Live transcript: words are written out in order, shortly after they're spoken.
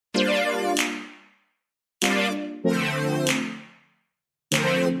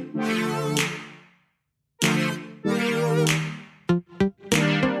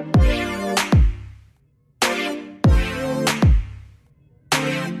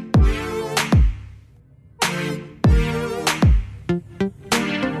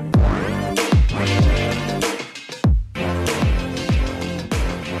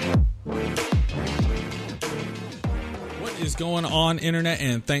going on, Internet?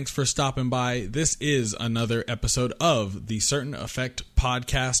 And thanks for stopping by. This is another episode of the Certain Effect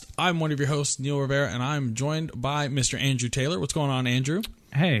podcast. I'm one of your hosts, Neil Rivera, and I'm joined by Mr. Andrew Taylor. What's going on, Andrew?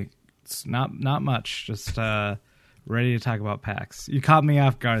 Hey, it's not much. Just ready to talk about PAX. You caught me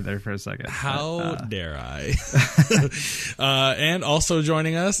off guard there for a second. How dare I? And also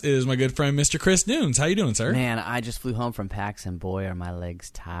joining us is my good friend, Mr. Chris Nunes. How you doing, sir? Man, I just flew home from PAX, and boy, are my legs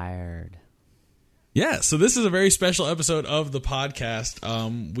tired. Yeah, so this is a very special episode of the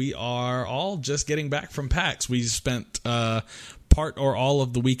podcast. We are all just getting back from PAX. We spent part or all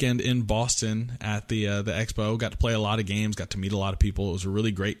of the weekend in Boston at the expo. Got to play a lot of games, got to meet a lot of people. It was a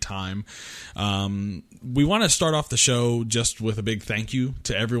really great time. We want to start off the show just with a big thank you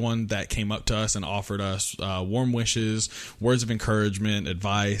to everyone that came up to us and offered us warm wishes, words of encouragement,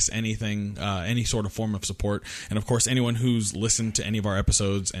 advice, anything, any sort of form of support. And of course, anyone who's listened to any of our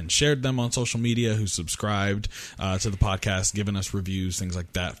episodes and shared them on social media, who subscribed to the podcast, given us reviews, things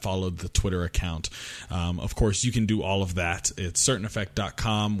like that, followed the Twitter account. Of course, you can do all of that. It's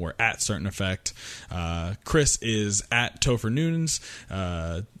certaineffect.com. We're at Certain Effect. Chris is at Topher Nunes.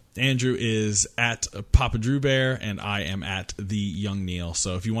 Andrew is at Papa Drew Bear, and I am at The Young Neil.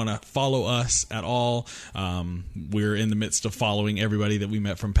 So if you want to follow us at all, we're in the midst of following everybody that we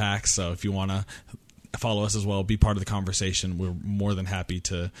met from PAX. So if you want to follow us as well, be part of the conversation, we're more than happy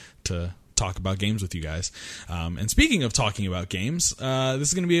to talk about games with you guys. And speaking of talking about games, this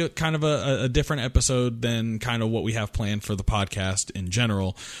is going to be kind of a different episode than kind of what we have planned for the podcast in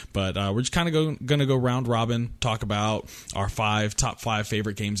general. But we're just kind of going to go round robin, talk about our top five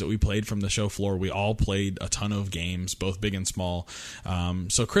favorite games that we played from the show floor. We all played a ton of games, both big and small.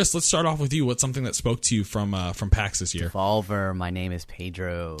 So Chris, let's start off with you. What's something that spoke to you from PAX this year? Devolver, My Name is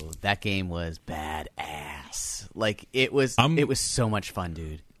Pedro. That game was badass. Like it was so much fun,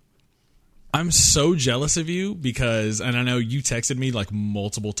 dude. I'm so jealous of you because, and I know you texted me like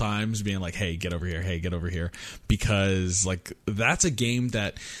multiple times being like, hey, get over here, because like that's a game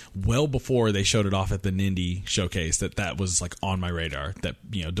that well before they showed it off at the Nindy showcase that was like on my radar, that,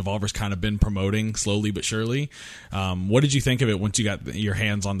 you know, Devolver's kind of been promoting slowly but surely. What did you think of it once you got your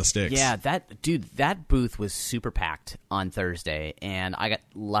hands on the sticks? Yeah, that booth was super packed on Thursday, and I got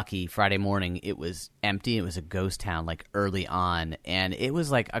lucky Friday morning. It was empty. It was a ghost town like early on, and it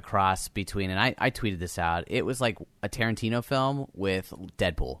was like a cross between, and I tweeted this out, it was like a Tarantino film with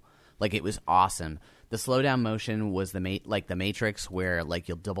Deadpool. Like, it was awesome. The slowdown motion was the Matrix, where like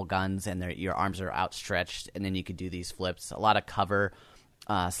you'll double guns and your arms are outstretched, and then you could do these flips. A lot of cover,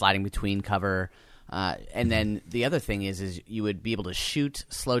 sliding between cover. And then the other thing is you would be able to shoot,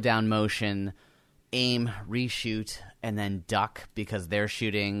 slow down motion, aim, reshoot, and then duck because they're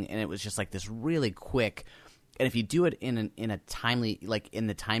shooting. And it was just like this really quick. And if you do it in a timely, like in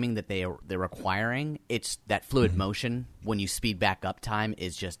the timing that they're requiring, it's that fluid motion when you speed back up time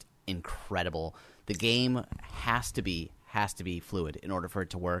is just incredible. The game has to be fluid in order for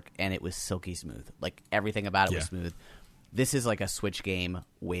it to work, and it was silky smooth. Like everything about it was smooth. This is like a Switch game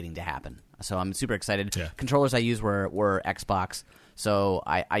waiting to happen. So I'm super excited. Yeah. Controllers I used were Xbox, so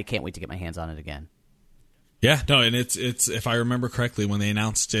I can't wait to get my hands on it again. Yeah, no, and it's if I remember correctly, when they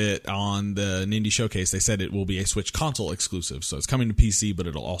announced it on the Nindy Showcase, they said it will be a Switch console exclusive. So it's coming to PC, but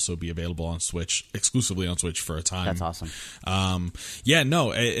it'll also be available on Switch, exclusively on Switch for a time. That's awesome. Yeah,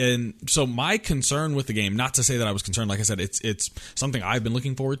 no, and so my concern with the game, not to say that I was concerned, like I said, it's something I've been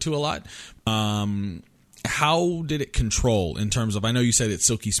looking forward to a lot. How did it control in terms of, I know you said it's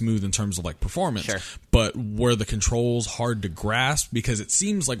silky smooth in terms of like performance, sure, but were the controls hard to grasp? Because it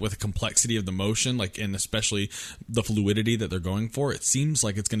seems like with the complexity of the motion, like, and especially the fluidity that they're going for, it seems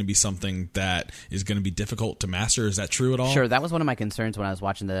like it's going to be something that is going to be difficult to master. Is that true at all? Sure, that was one of my concerns when I was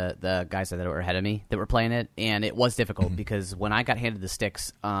watching the guys that were ahead of me that were playing it, and it was difficult because when I got handed the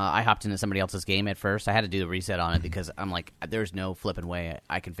sticks, I hopped into somebody else's game at first. I had to do a reset on it because I'm like, there's no flipping way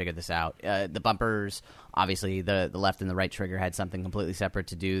I can figure this out. The bumpers, obviously the left and the right trigger had something completely separate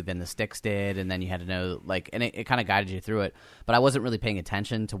to do than the sticks did, and then you had to know, like, and it kind of guided you through it. But I wasn't really paying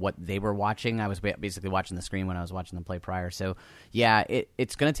attention to what they were watching. I was basically watching the screen when I was watching them play prior. So yeah,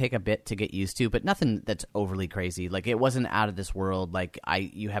 it's going to take a bit to get used to, but nothing that's overly crazy. Like, it wasn't out of this world. Like,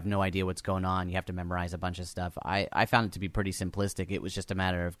 you have no idea what's going on. You have to memorize a bunch of stuff. I found it to be pretty simplistic. It was just a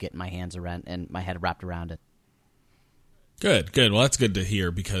matter of getting my hands around and my head wrapped around it. Good. Well, that's good to hear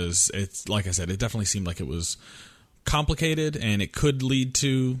because it's, like I said, it definitely seemed like it was complicated and it could lead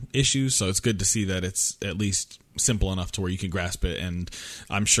to issues. So it's good to see that it's at least simple enough to where you can grasp it. And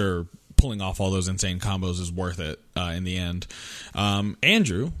I'm sure pulling off all those insane combos is worth it in the end.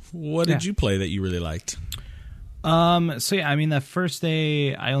 Andrew, what did you play that you really liked? So yeah, I mean, that first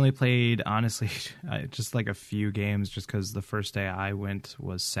day I only played, honestly, just like a few games, just because the first day I went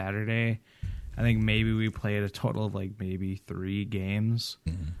was Saturday. I think maybe we played a total of like maybe 3 games.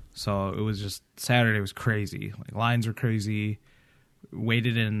 Mm-hmm. So it was just, Saturday was crazy. Like, lines were crazy.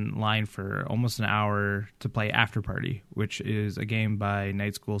 Waited in line for almost an hour to play After Party, which is a game by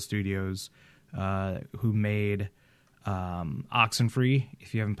Night School Studios, who made Oxenfree.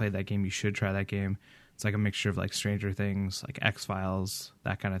 If you haven't played that game, you should try that game. It's like a mixture of like Stranger Things, like X-Files,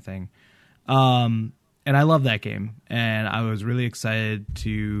 that kind of thing. And I love that game. And I was really excited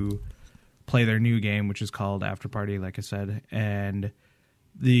to play their new game, which is called After Party, like I said. And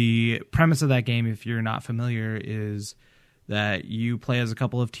the premise of that game, if you're not familiar, is that you play as a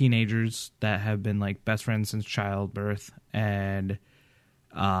couple of teenagers that have been like best friends since childbirth. And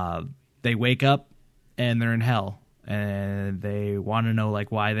they wake up and they're in hell. And they want to know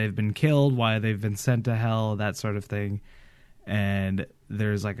like why they've been killed, why they've been sent to hell, that sort of thing. And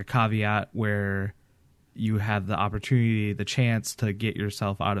there's like a caveat where you have the opportunity, the chance to get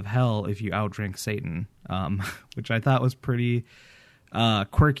yourself out of hell if you outdrink Satan, which I thought was pretty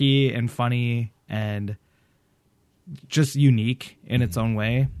quirky and funny and just unique in its own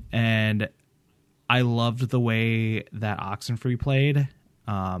way. And I loved the way that Oxenfree played.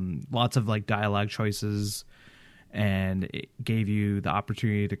 Lots of like dialogue choices, and it gave you the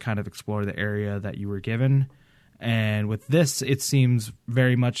opportunity to kind of explore the area that you were given. And with this, it seems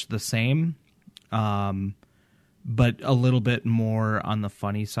very much the same, but a little bit more on the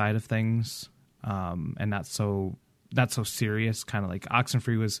funny side of things, and not so serious. Kind of like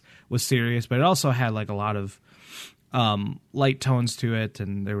Oxenfree was serious, but it also had like a lot of light tones to it,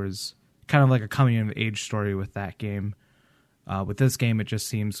 and there was kind of like a coming of age story with that game. With this game, it just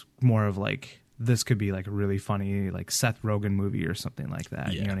seems more of like, this could be like a really funny like Seth Rogen movie or something like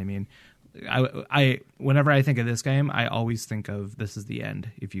that. Yeah. You know what I mean? I whenever I think of this game, I always think of This Is the End,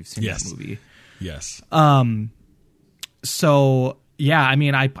 if you've seen that movie. Yes. So yeah, I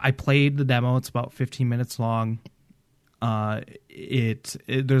mean, I played the demo. It's about 15 minutes long. There's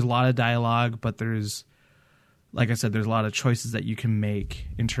a lot of dialogue, but there's, like I said, there's a lot of choices that you can make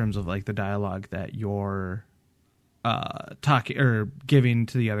in terms of like the dialogue that you're talking or giving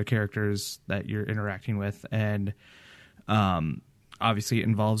to the other characters that you're interacting with. And obviously it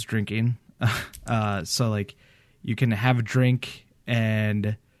involves drinking. So like you can have a drink,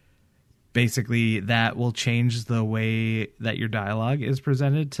 and basically that will change the way that your dialogue is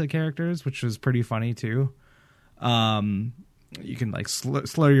presented to characters, which was pretty funny too. You can like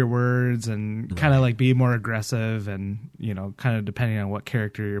slur your words and kind of like be more aggressive, and you know, kind of depending on what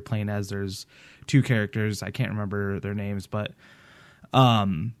character you're playing as. There's 2 characters, I can't remember their names, but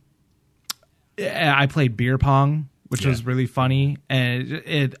I played beer pong, which was really funny.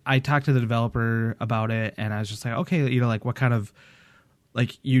 And I talked to the developer about it, and I was just like, okay, you know, like what kind of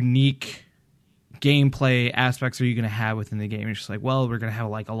like unique gameplay aspects are you going to have within the game? And she's like, well, we're going to have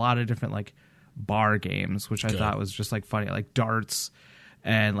like a lot of different like bar games, which I thought was just like funny, like darts,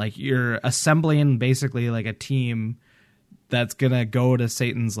 and like you're assembling basically like a team that's gonna go to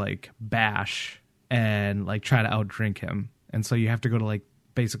Satan's like bash and like try to outdrink him. And so you have to go to like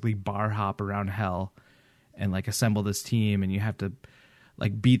basically bar hop around hell and like assemble this team, and you have to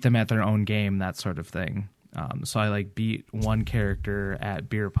like beat them at their own game, that sort of thing. So I like beat one character at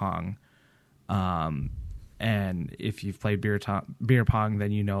beer pong. And if you've played beer pong,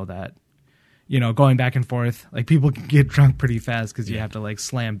 then you know that, you know, going back and forth, like people can get drunk pretty fast because you have to like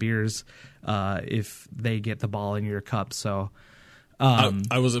slam beers if they get the ball in your cup. So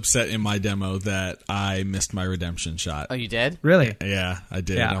I was upset in my demo that I missed my redemption shot. Oh, you did? Really? Yeah, I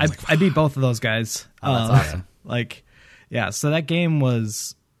did. Yeah, I beat both of those guys. Oh, that's awesome. Like, yeah, so that game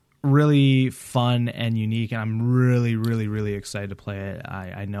was really fun and unique, and I'm really, really, really excited to play it.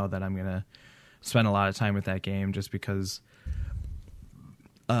 I know that I'm going to spend a lot of time with that game just because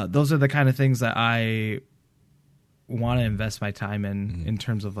those are the kind of things that I want to invest my time in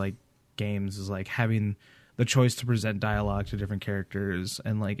terms of like games, is like having the choice to present dialogue to different characters,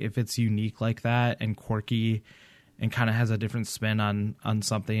 and like if it's unique like that and quirky and kind of has a different spin on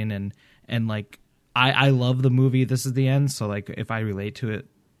something, and like I love the movie This Is the End, so like if I relate to it,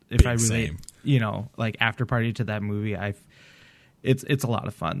 Same. you know, like After Party to that movie, it's a lot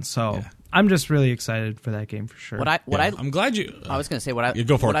of fun. So I'm just really excited for that game for sure. I'm glad you. I was going to say what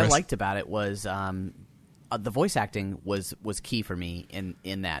I liked about it was the voice acting was key for me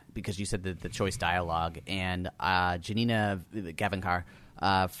in that, because you said the choice dialogue, and Janina Gavankar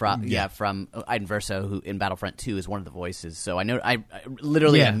from Iden Verso, who in Battlefront 2 is one of the voices. So I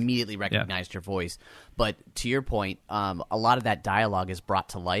literally immediately recognized your voice. But to your point, a lot of that dialogue is brought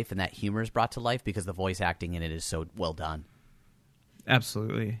to life, and that humor is brought to life because the voice acting in it is so well done.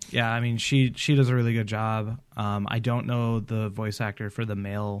 Absolutely. Yeah, I mean, she does a really good job. I don't know the voice actor for the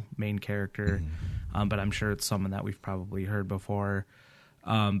male main character, but I'm sure it's someone that we've probably heard before.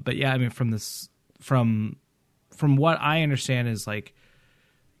 But yeah, I mean, from what I understand is like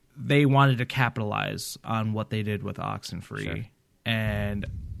they wanted to capitalize on what they did with Oxenfree. Sure. And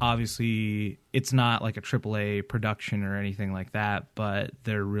obviously it's not like a AAA production or anything like that, but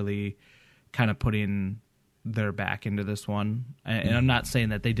they're really kind of putting their back into this one. And I'm not saying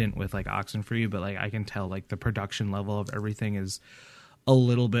that they didn't with like Oxenfree, but like I can tell like the production level of everything is a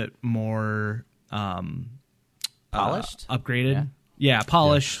little bit more polished, upgraded. Yeah,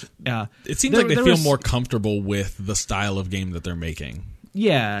 polished. Yeah. It seems like they feel more comfortable with the style of game that they're making.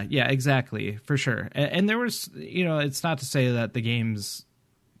 Yeah, exactly, for sure. And there was, it's not to say that the game's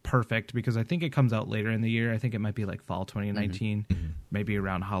perfect because I think it comes out later in the year. I think it might be like fall 2019, maybe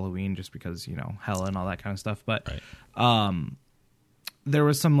around Halloween, just because, hell and all that kind of stuff. But there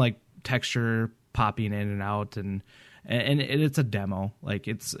was some like texture popping in and out, and it's a demo. Like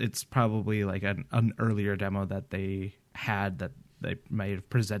it's probably like an earlier demo that they had that they might have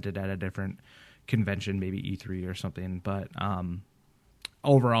presented at a different convention, maybe E3 or something. But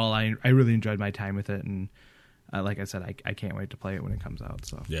overall, I really enjoyed my time with it, and like I said, I can't wait to play it when it comes out.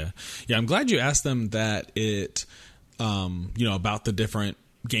 So yeah, I'm glad you asked them that. It about the different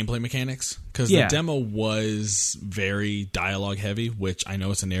gameplay mechanics, because the demo was very dialogue heavy, which I know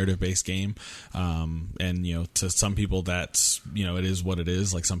it's a narrative based game, and to some people that's it is what it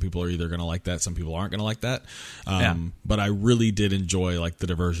is. Like some people are either going to like that, some people aren't going to like that. But I really did enjoy like the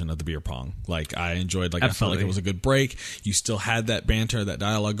diversion of the beer pong. Like I enjoyed, like Absolutely. I felt like it was a good break. You still had that banter, that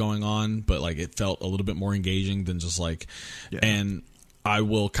dialogue going on, but like it felt a little bit more engaging than just like and I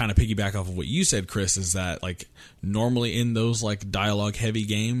will kind of piggyback off of what you said, Chris, is that like normally in those like dialogue heavy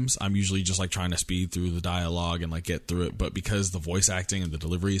games, I'm usually just like trying to speed through the dialogue and like get through it. But because the voice acting and the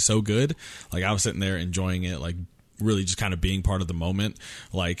delivery is so good, like I was sitting there enjoying it, like really just kind of being part of the moment.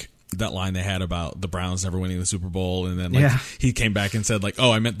 Like that line they had about the Browns never winning the Super Bowl, and then like he came back and said like,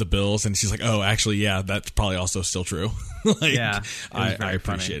 "Oh, I meant the Bills," and she's like, "Oh, actually, yeah, that's probably also still true." Like, I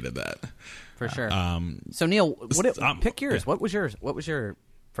appreciated that. For sure. So Neil, pick yours. What was yours? What was your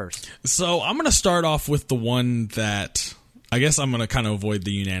first? So I'm going to start off with the one that I guess I'm going to kind of avoid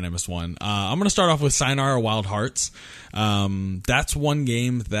the unanimous one. I'm going to start off with Sayonara Wild Hearts. That's one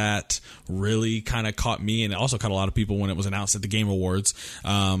game that really kind of caught me, and it also caught a lot of people when it was announced at the Game Awards.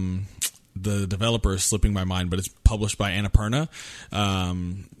 The developer is slipping my mind, but it's published by Annapurna.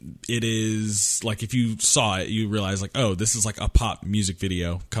 It is like, if you saw it, you realize like, oh, this is like a pop music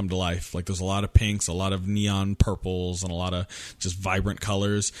video come to life. Like there's a lot of pinks, a lot of neon purples, and a lot of just vibrant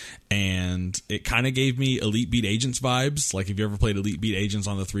colors. And it kind of gave me Elite Beat Agents vibes. Like if you ever played Elite Beat Agents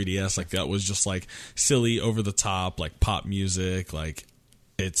on the 3DS, like that was just like silly, over the top, like pop music. Like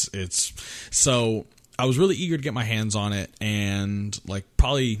it's so I was really eager to get my hands on it, and like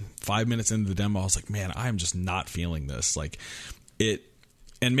probably 5 minutes into the demo, I was like, man, I'm just not feeling this. Like it,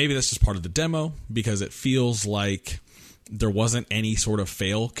 and maybe that's just part of the demo because it feels like there wasn't any sort of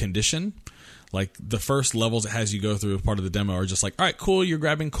fail condition. Like the first levels it has you go through as part of the demo are just like, all right, cool, you're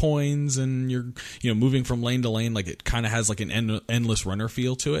grabbing coins and you're moving from lane to lane. Like it kind of has like an endless runner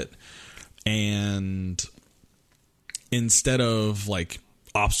feel to it, and instead of like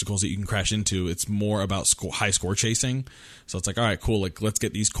obstacles that you can crash into, it's more about high score chasing. So it's like, all right, cool, like let's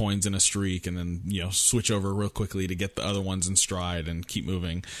get these coins in a streak and then switch over real quickly to get the other ones in stride and keep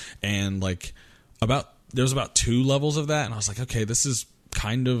moving. And like there's about 2 levels of that, and I was like, okay, this is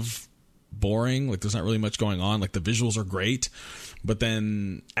kind of boring. Like there's not really much going on. Like the visuals are great, but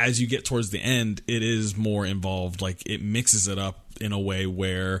then as you get towards the end, it is more involved. Like it mixes it up in a way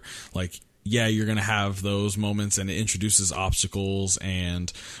where like, yeah, you're going to have those moments, and it introduces obstacles,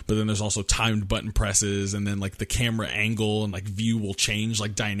 but then there's also timed button presses, and then like the camera angle and like view will change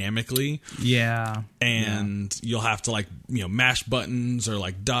like dynamically. Yeah. And you'll have to like, mash buttons or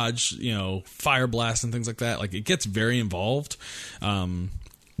like dodge, fire blast and things like that. Like it gets very involved,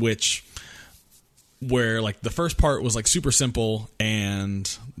 where like the first part was like super simple,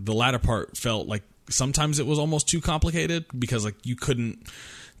 and the latter part felt like sometimes it was almost too complicated because like you couldn't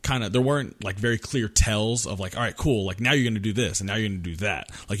there weren't like very clear tells of like, all right, cool, like now you're going to do this and now you're going to do that.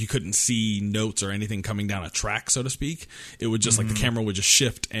 Like you couldn't see notes or anything coming down a track, so to speak. It would just like the camera would just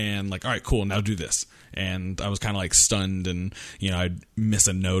shift and like, all right, cool, now do this. And I was kind of like stunned, and I'd miss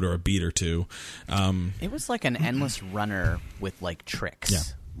a note or a beat or two. It was like an endless runner with like tricks. Yeah.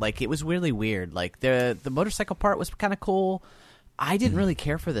 Like it was really weird. Like the motorcycle part was kind of cool. I didn't really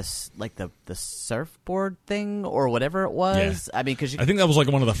care for this, like the surfboard thing or whatever it was. Yeah. I mean, because I think that was like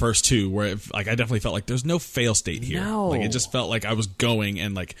one of the first two where I definitely felt like there's no fail state here. No. Like it just felt like I was going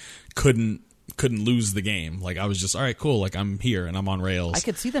and like couldn't lose the game. Like I was just, all right, cool, like I'm here and I'm on rails. I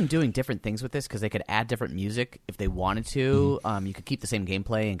could see them doing different things with this because they could add different music if they wanted to. You could keep the same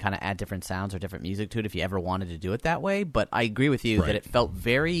gameplay and kind of add different sounds or different music to it if you ever wanted to do it that way. But I agree with you that it felt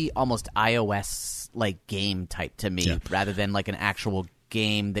very almost iOS like game type to me rather than like an actual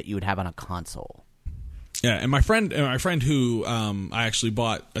game that you would have on a console. Yeah, and my friend who I actually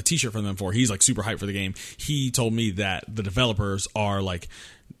bought a T-shirt from them for, he's like super hyped for the game. He told me that the developers are like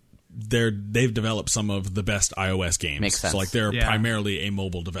they've developed some of the best iOS games. Makes sense. So like they're primarily a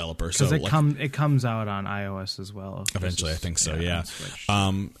mobile developer. Because so it comes out on iOS as well. Eventually, I think so. Yeah.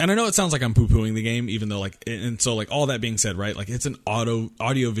 And I know it sounds like I'm poo-pooing the game, even though like, and so like all that being said, right? Like it's an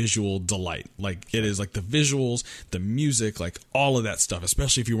audio visual delight. Like it is like the visuals, the music, like all of that stuff.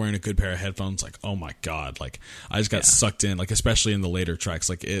 Especially if you're wearing a good pair of headphones. Like oh my god, like I just got sucked in. Like especially in the later tracks,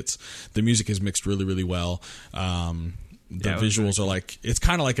 like the music is mixed really really well. The visuals are like, it's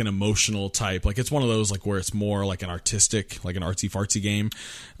kind of like an emotional type. Like it's one of those like where it's more like an artistic, like an artsy fartsy game.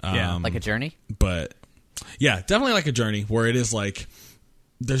 Like a Journey. But yeah, definitely like a Journey where it is like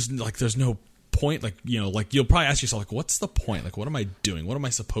there's no point. Like like you'll probably ask yourself like, what's the point? Like what am I doing? What am I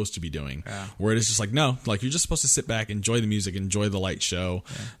supposed to be doing? Where it is just like, no, like you're just supposed to sit back, enjoy the music, enjoy the light show.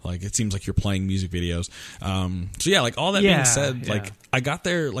 Like it seems like you're playing music videos. So yeah, like all that being said, like I got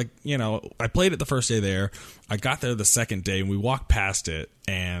there, like I played it the first day there. I got there the second day and we walked past it,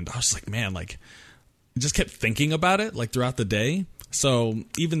 and I was like, man, like I just kept thinking about it like throughout the day. So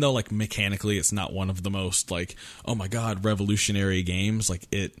even though like mechanically it's not one of the most like, oh my god, revolutionary games, like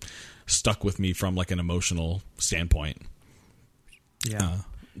it stuck with me from like an emotional standpoint. Yeah.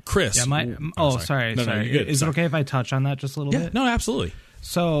 Chris. Yeah, sorry. No, Is it okay if I touch on that just a little bit? No, absolutely.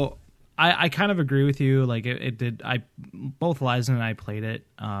 So I kind of agree with you. Like it did. Both Liza and I played it.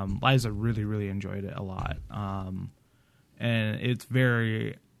 Liza really, really enjoyed it a lot. And it's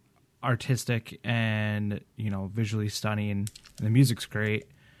very artistic and visually stunning, and the music's great.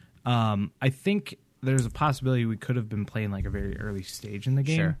 I think there's a possibility we could have been playing like a very early stage in the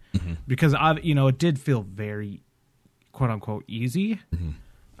game, because it did feel very quote unquote easy,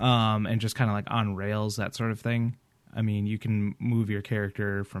 and just kind of like on rails, that sort of thing. I mean, you can move your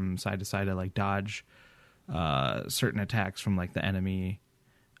character from side to side to like dodge certain attacks from like the enemy.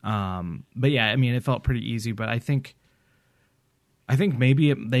 But yeah, I mean, it felt pretty easy. But I think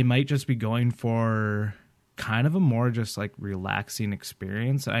maybe they might just be going for kind of a more just like relaxing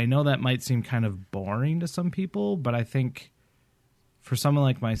experience. I know that might seem kind of boring to some people, but I think for someone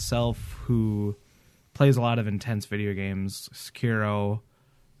like myself who plays a lot of intense video games, Sekiro,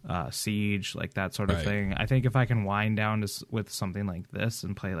 Siege, like that sort of thing, I think if I can wind down with something like this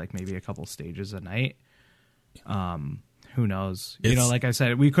and play like maybe a couple stages a night, who knows? Like I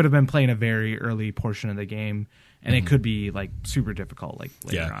said, we could have been playing a very early portion of the game, and it could be like super difficult like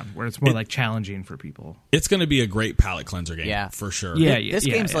later on, where it's more like challenging for people. It's going to be a great palate cleanser game, for sure. This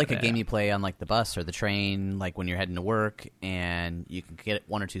game's like a game you play on like the bus or the train, like when you're heading to work, and you can get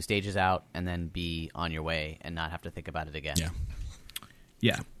one or two stages out and then be on your way and not have to think about it again.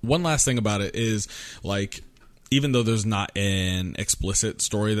 Yeah. One last thing about it is like, even though there's not an explicit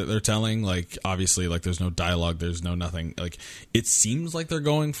story that they're telling, like obviously like there's no dialogue, there's no nothing, like it seems like they're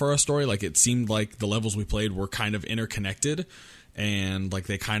going for a story. Like it seemed like the levels we played were kind of interconnected, and like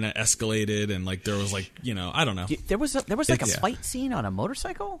they kind of escalated, and like there was like, I don't know. There was like a fight scene on a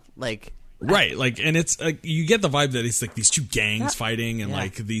motorcycle, like right, like, and it's like you get the vibe that it's like these two gangs fighting, and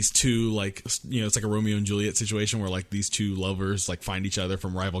like these two like it's like a Romeo and Juliet situation where like these two lovers like find each other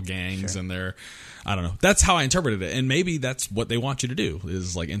from rival gangs, and they're, I don't know. That's how I interpreted it, and maybe that's what they want you to do,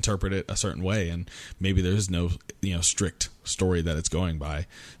 is like interpret it a certain way, and maybe there's no strict story that it's going by.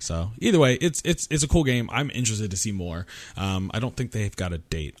 So either way, it's a cool game. I'm interested to see more. I don't think they've got a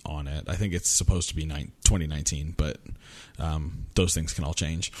date on it. I think it's supposed to be 2019, but those things can all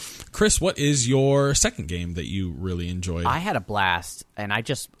change. Chris, what is your second game that you really enjoyed? I had a blast, and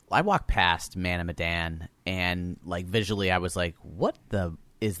I walked past Man of Medan, and like visually I was like, what the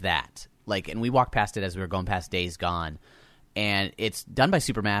is that? Like, and we walked past it as we were going past Days Gone, and it's done by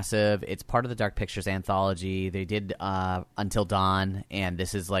Supermassive. It's part of the Dark Pictures anthology. They did Until Dawn, and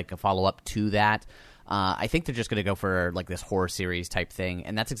this is like a follow-up to that. I think they're just going to go for like this horror series type thing,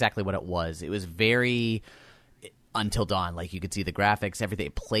 and that's exactly what it was. It was very Until Dawn. Like, you could see the graphics, everything.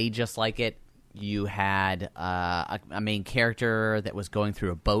 It played just like it. You had a main character that was going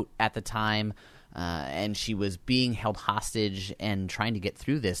through a boat at the time, and she was being held hostage and trying to get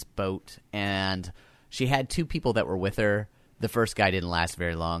through this boat, and she had two people that were with her. The first guy didn't last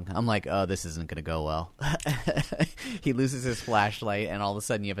very long. I'm like, oh, this isn't going to go well. He loses his flashlight, and all of a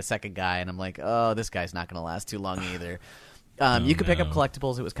sudden you have a second guy, and I'm like, oh, this guy's not going to last too long either. You could pick up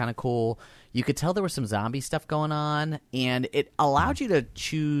collectibles. It was kind of cool. You could tell there was some zombie stuff going on, and it allowed you to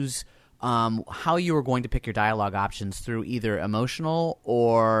choose how you were going to pick your dialogue options through either emotional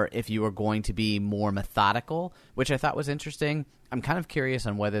or if you were going to be more methodical, which I thought was interesting. I'm kind of curious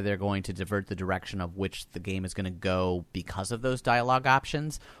on whether they're going to divert the direction of which the game is going to go because of those dialogue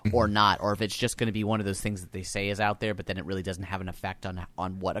options or not, or if it's just going to be one of those things that they say is out there, but then it really doesn't have an effect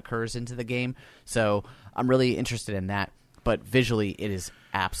on what occurs into the game. So I'm really interested in that. But visually, it is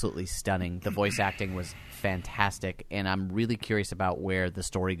absolutely stunning. The voice acting was fantastic, and I'm really curious about where the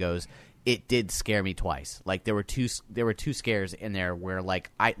story goes. It did scare me twice. Like, there were two scares in there where like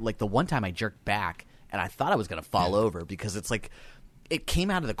the one time I jerked back and I thought I was going to fall over because it's like it came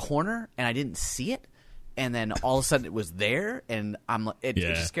out of the corner and I didn't see it, and then all of a sudden it was there, and it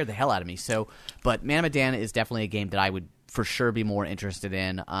just scared the hell out of me. So, but Man of Medan is definitely a game that I would for sure be more interested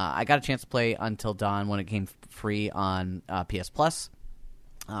in. I got a chance to play Until Dawn when it came free on PS Plus,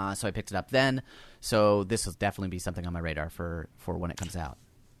 so I picked it up then. So this will definitely be something on my radar for when it comes out.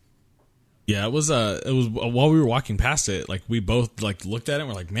 Yeah, it was while we were walking past it, like we both like looked at it and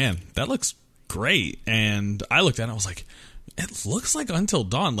we're like, man, that looks great. And I looked at it and I was like, it looks like Until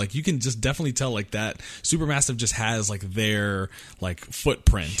Dawn. Like, you can just definitely tell like that Supermassive just has like their like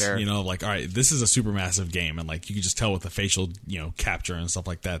footprint, Sure. you know, like, all right, this is a Supermassive game, and like you can just tell with the facial, capture and stuff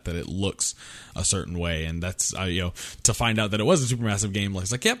like that it looks a certain way. And that's to find out that it was a Supermassive game, like,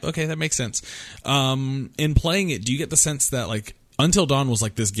 it's like, yep, okay, that makes sense. In playing it, do you get the sense that like Until Dawn was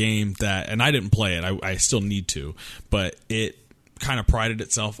like this game that, and I didn't play it, I still need to, but it kind of prided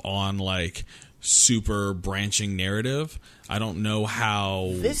itself on like super branching narrative. I don't know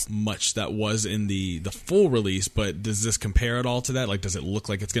how much that was in the full release, but does this compare at all to that? Like, does it look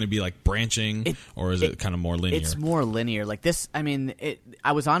like it's going to be like branching, or is it kind of more linear? It's more linear. Like this, I mean,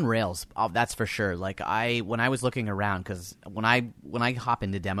 I was on rails. That's for sure. Like when I was looking around, because when I hop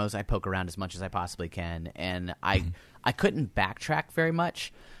into demos, I poke around as much as I possibly can, and I couldn't backtrack very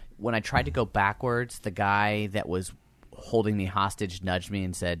much. When I tried to go backwards, the guy that was holding me hostage nudged me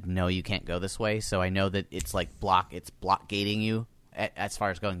and said, no, you can't go this way. So I know that it's like block gating you as far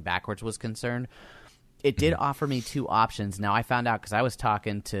as going backwards was concerned. It did offer me two options. Now, I found out because I was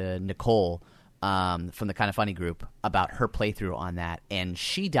talking to Nicole from the Kind of Funny group about her playthrough on that, and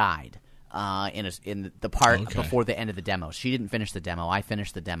she died in the part before the end of the demo. She didn't finish the demo. I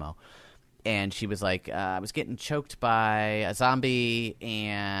finished the demo. And she was like, I was getting choked by a zombie,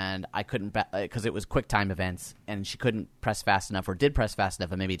 and I couldn't because it was quick time events, and she couldn't press fast enough, or did press fast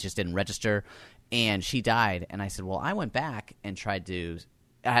enough, and maybe it just didn't register, and she died. And I said, well, I went back and tried to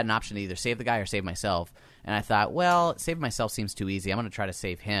 – I had an option to either save the guy or save myself. And I thought, well, save myself seems too easy. I'm going to try to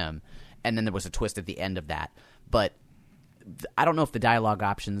save him. And then there was a twist at the end of that. But – I don't know if the dialogue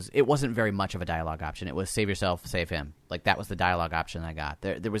options – it wasn't very much of a dialogue option. It was save yourself, save him. Like, that was the dialogue option I got.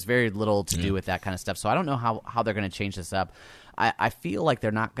 There was very little to do with that kind of stuff. So I don't know how they're going to change this up. I feel like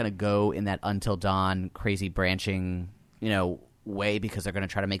they're not going to go in that Until Dawn crazy branching, way, because they're going to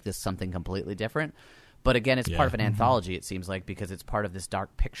try to make this something completely different. But again, it's part of an anthology, it seems like, because it's part of this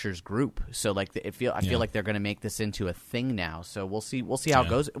Dark Pictures group. So like I feel like they're going to make this into a thing now. So we'll see how it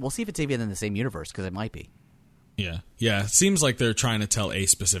goes. We'll see if it's even in the same universe, because it might be. Yeah. It seems like they're trying to tell a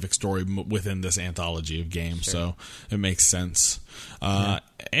specific story within this anthology of games, so it makes sense.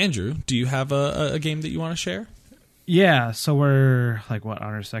 Andrew, do you have a game that you want to share? Yeah, so we're like on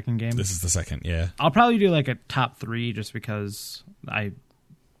our second game? This is the second, yeah. I'll probably do like a top 3 just because I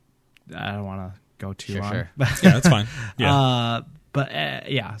don't want to go too long. Sure. Yeah, that's fine.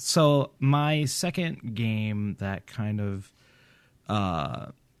 Yeah. So my second game that kind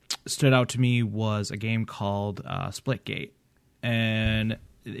of stood out to me was a game called Splitgate, and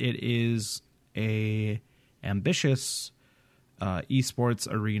it is a ambitious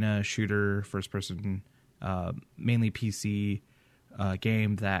esports arena shooter, first person, mainly PC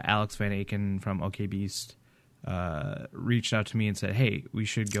game that Alex Van Aken from OKBeast reached out to me and said, hey, we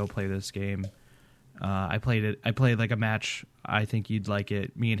should go play this game. I played like a match. I think you'd like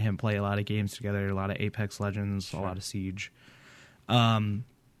it. Me and him play a lot of games together, a lot of Apex Legends, a lot of Siege. And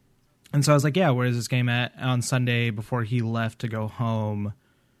so I was like, yeah, where is this game at? On Sunday before he left to go home,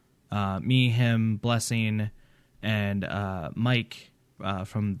 me, him, Blessing, and Mike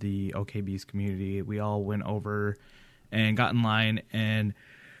from the OKB's community, we all went over and got in line and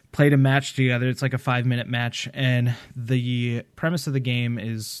played a match together. It's like a 5-minute match, and the premise of the game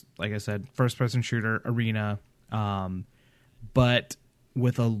is, like I said, first-person shooter arena, but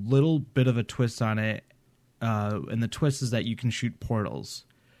with a little bit of a twist on it, and the twist is that you can shoot portals.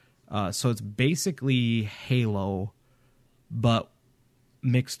 So it's basically Halo, but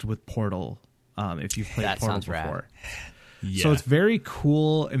mixed with Portal, if you've played Portal before. Rad. Yeah. So it's very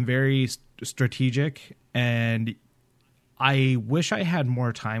cool and very strategic, and I wish I had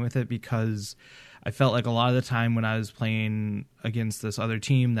more time with it because I felt like a lot of the time when I was playing against this other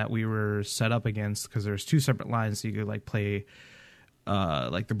team that we were set up against, because there's 2 separate lines, so you could like play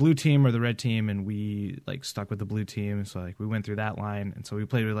like the blue team or the red team, and we like stuck with the blue team, so like we went through that line, and so we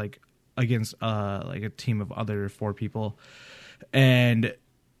played with like against like a team of other 4 people, and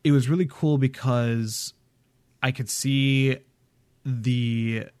it was really cool because I could see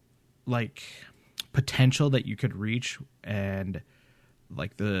the like potential that you could reach and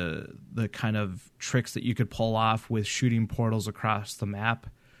like the kind of tricks that you could pull off with shooting portals across the map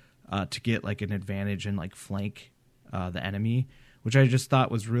to get like an advantage and like flank the enemy, which I just thought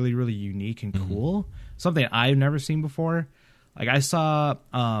was really, really unique and cool. Something I've never seen before. Like I saw,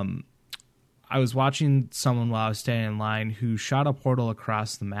 I was watching someone while I was standing in line who shot a portal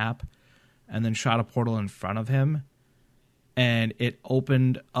across the map and then shot a portal in front of him, and it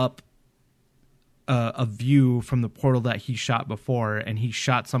opened up a view from the portal that he shot before, and he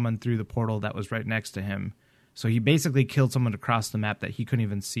shot someone through the portal that was right next to him. So he basically killed someone across the map that he couldn't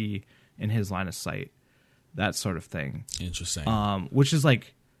even see in his line of sight. That sort of thing. Interesting. Which is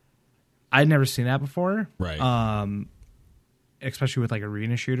like, I'd never seen that before. Right. Especially with like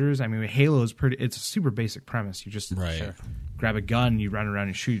arena shooters. I mean, Halo is it's a super basic premise. You just grab a gun, you run around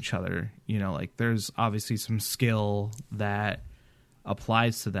and shoot each other. You know, like there's obviously some skill that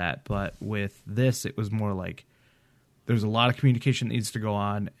applies to that, but with this it was more like there's a lot of communication that needs to go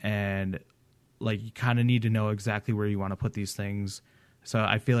on, and like you kind of need to know exactly where you want to put these things. So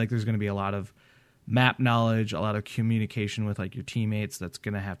I feel like there's going to be a lot of map knowledge, a lot of communication with like your teammates that's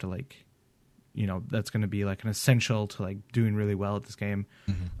going to have to like, you know, that's going to be like an essential to like doing really well at this game.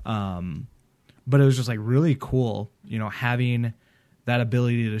 But it was just like really cool, you know, having that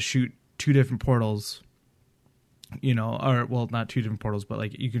ability to shoot 2 different portals, you know, or well, not 2 different portals, but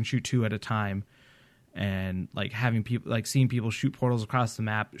like you can shoot 2 at a time, and like having people, like seeing people shoot portals across the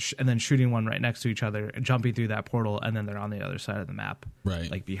map and then shooting one right next to each other and jumping through that portal, and then they're on the other side of the map,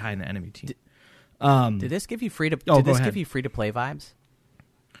 right, like behind the enemy team. Did this give you free to? Did this give you free to play vibes?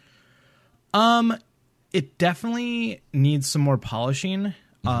 It definitely needs some more polishing.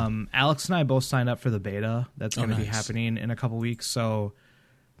 Alex and I both signed up for the beta. That's going to be happening in a couple weeks, so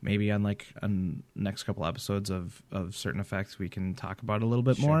maybe on like next couple episodes of Certain Effects we can talk about it a little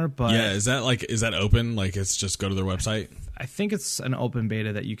bit more. But yeah, is that open? Like it's just go to their website? I think it's an open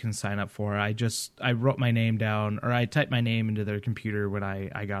beta that you can sign up for. I wrote my name down, or I typed my name into their computer when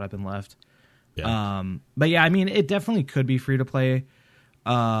I got up and left. Yeah. But yeah, I mean, it definitely could be free to play.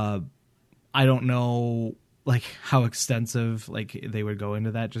 I don't know like how extensive like they would go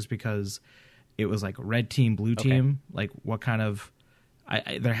into that, just because it was like red team, blue team. Like what kind of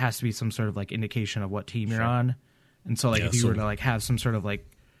there has to be some sort of like indication of what team you're on. And so like if you were to like have some sort of like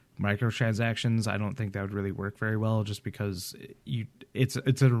microtransactions, I don't think that would really work very well, just because it's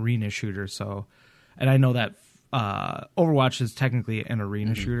an arena shooter. So, and I know that Overwatch is technically an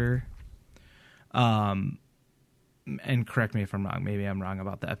arena shooter. And correct me if I'm wrong. Maybe I'm wrong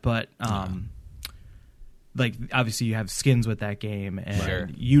about that. But like obviously you have skins with that game,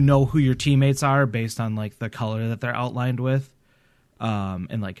 and you know who your teammates are based on like the color that they're outlined with,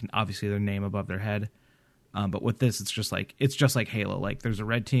 and like obviously their name above their head. But with this, it's just like Halo. Like there's a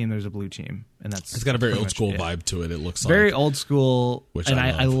red team, there's a blue team, and it's got a very old school vibe to it. It looks very old school, which and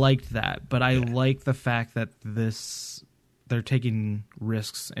I liked that. But I like the fact that they're taking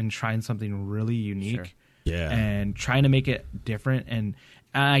risks and trying something really unique. Yeah, and trying to make it different, and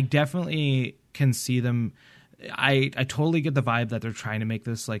I definitely can see them. I totally get the vibe that they're trying to make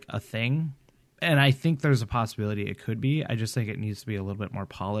this like a thing, and I think there's a possibility it could be. I just think it needs to be a little bit more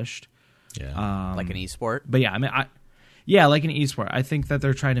polished. Yeah, like an esport. But yeah, I mean, like an esport. I think that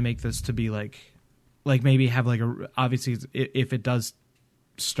they're trying to make this to be like maybe have like obviously if it does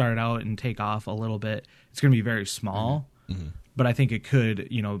start out and take off a little bit, it's going to be very small. Mm-hmm. But I think it could,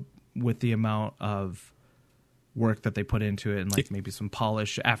 with the amount of work that they put into it and like maybe some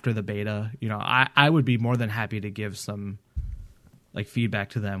polish after the beta, you know, I would be more than happy to give some like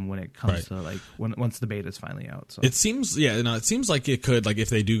feedback to them when it comes to like once the beta is finally out. So it seems, it seems like it could, like if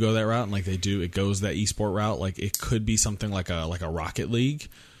they do go that route and like it goes that esport route, like it could be something like a Rocket League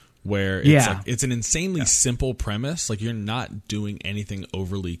where it's like, it's an insanely simple premise. Like you're not doing anything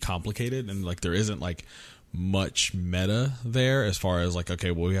overly complicated and like there isn't like much meta there as far as like, okay,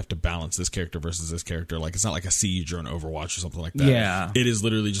 well, we have to balance this character versus this character. Like it's not like a Siege or an Overwatch or something like that. Yeah, it is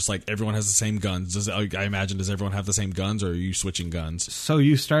literally just like everyone has the same guns. I imagine, does everyone have the same guns, or are you switching guns? So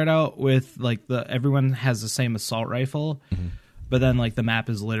you start out with like everyone has the same assault rifle, but then like the map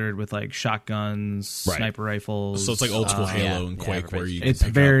is littered with like shotguns, sniper rifles. So it's like old school Halo and Quake, where you it's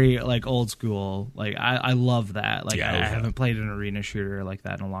very like old school. Like I love that. Like I haven't played an arena shooter like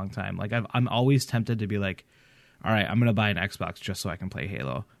that in a long time. Like I'm always tempted to be like, all right, I'm gonna buy an Xbox just so I can play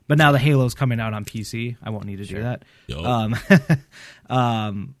Halo. But now the Halo's coming out on PC, I won't need to do that.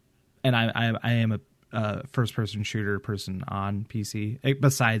 And I am a first person shooter person on PC.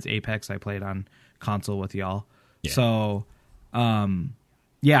 Besides Apex, I played on console with y'all. Yeah. So. I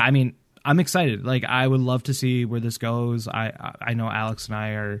mean, I'm excited. Like, I would love to see where this goes. I know Alex and I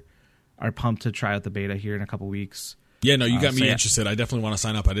are pumped to try out the beta here in a couple weeks. Yeah, no, you got me interested. I definitely want to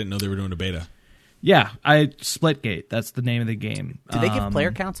sign up. I didn't know they were doing a beta. Yeah, Splitgate. That's the name of the game. Do they give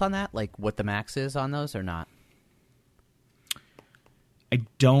player counts on that? Like, what the max is on those or not? I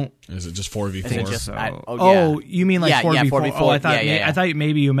don't. Is it just 4v4? You mean like 4v4? 4v4. Oh, I thought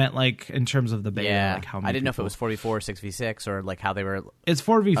maybe you meant like in terms of the beta. Yeah. Like how many I didn't know if it people. was 4v4, 6v6, or like how they were. It's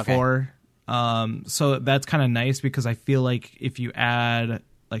 4v4. Okay. So that's kind of nice because I feel like if you add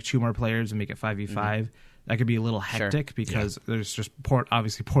like 2 more players and make it 5v5, that could be a little hectic because there's just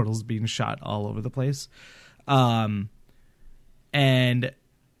obviously portals being shot all over the place. And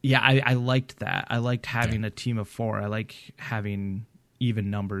yeah, I liked that. I liked having a team of 4. I like having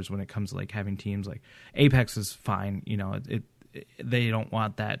even numbers when it comes to like having teams. Like Apex is fine, you know, they don't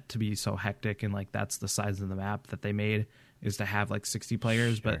want that to be so hectic, and like that's the size of the map that they made is to have like 60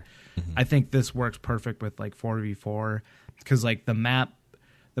 players. But I think this works perfect with like 4v4 because like the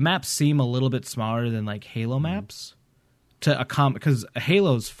maps seem a little bit smaller than like Halo maps to because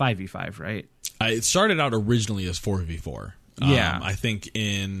Halo's 5v5, right? It started out originally as 4v4. Yeah, I think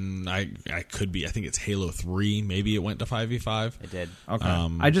I could be. I think it's Halo 3. Maybe it went to 5v5. It did. Okay.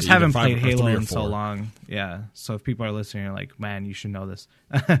 I just haven't played Halo in so long. Yeah. So if people are listening, you're like, man, you should know this.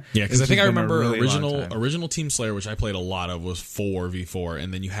 Yeah, because I think I remember original Team Slayer, which I played a lot of, was 4v4,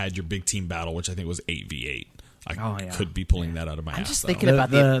 and then you had your big team battle, which I think was 8v8. I could be pulling that out of my ass. I'm just thinking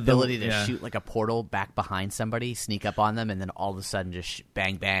about the ability to shoot like a portal back behind somebody, sneak up on them, and then all of a sudden just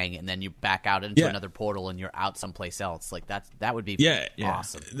bang, bang, and then you back out into another portal and you're out someplace else. Like that would be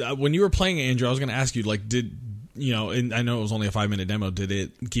awesome. When you were playing, Andrew, I was going to ask you, like, and I know it was only a 5-minute demo, did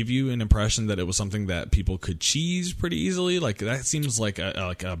it give you an impression that it was something that people could cheese pretty easily? Like, that seems like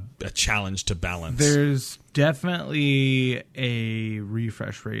a challenge to balance. There's definitely a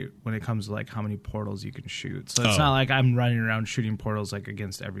refresh rate when it comes to like how many portals you can shoot. So it's not like I'm running around shooting portals like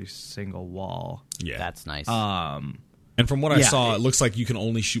against every single wall. Yeah, that's nice. And from what I saw, it looks like you can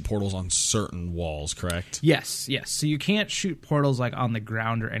only shoot portals on certain walls, correct? Yes. So you can't shoot portals like on the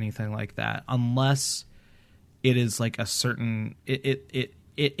ground or anything like that unless it is like a certain it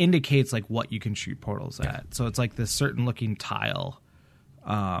indicates like what you can shoot portals at. So it's like this certain looking tile.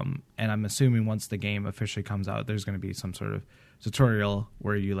 And I'm assuming once the game officially comes out, there's going to be some sort of tutorial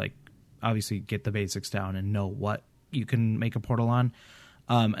where you like obviously get the basics down and know what you can make a portal on.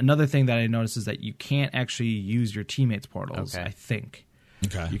 Another thing that I noticed is that you can't actually use your teammates' portals. I think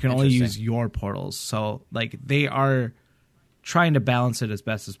you can only use your portals. So like they are trying to balance it as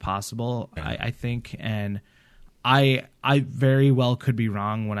best as possible. I think, and I very well could be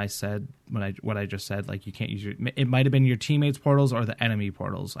wrong when I said what I just said. Like you can't use it might have been your teammates' portals or the enemy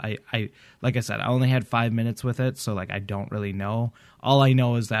portals. I like I said, I only had 5 minutes with it, so like I don't really know. All I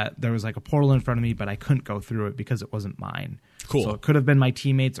know is that there was like a portal in front of me, but I couldn't go through it because it wasn't mine. Cool. So it could have been my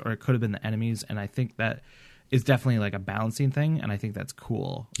teammates or it could have been the enemies, and I think that is definitely like a balancing thing, and I think that's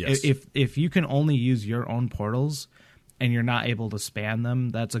cool. Yes. If you can only use your own portals and you're not able to spam them,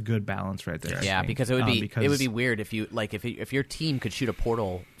 that's a good balance right there. Yeah, because it would be weird if you like if your team could shoot a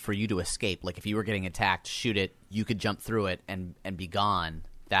portal for you to escape. Like if you were getting attacked, shoot it, you could jump through it and be gone.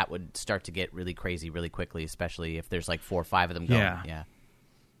 That would start to get really crazy really quickly, especially if there's like 4 or 5 of them going.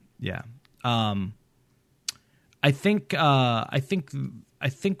 Yeah. I think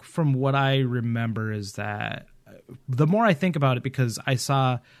from what I remember is that the more I think about it, because I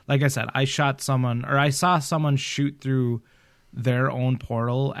saw, like I said, I saw someone shoot through their own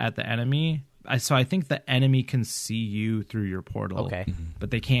portal at the enemy. So I think the enemy can see you through your portal, Okay.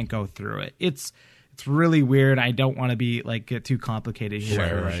 but they can't go through it. It's really weird. I don't want to be like get too complicated here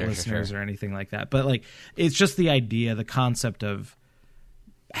for listeners or anything like that. But like, it's just the idea, the concept of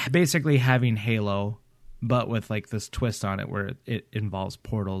basically having Halo, but with like this twist on it where it involves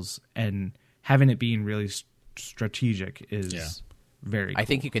portals, and having it being really strategic is very cool. I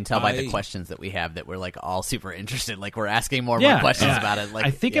think you can tell by the questions that we have that we're like all super interested. Like we're asking more and more questions about it. Like,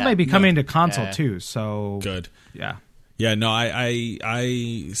 I think it might be coming to console too. So good. Yeah. Yeah, no,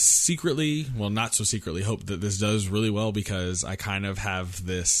 I secretly, well, not so secretly, hope that this does really well, because I kind of have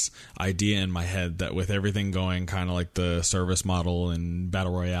this idea in my head that with everything going kind of like the service model and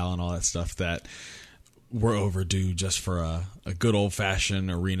Battle Royale and all that stuff, that we're overdue just for a good old-fashioned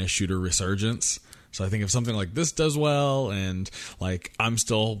arena shooter resurgence. So I think if something like this does well, and like I'm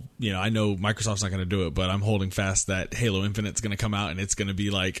still, I know Microsoft's not going to do it, but I'm holding fast that Halo Infinite's going to come out and it's going to be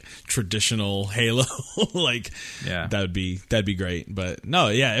like traditional Halo. That'd be great. But no,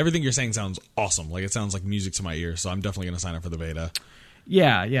 everything you're saying sounds awesome. Like it sounds like music to my ears. So I'm definitely going to sign up for the beta.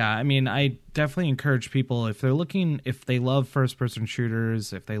 Yeah. I mean, I definitely encourage people, if they love first-person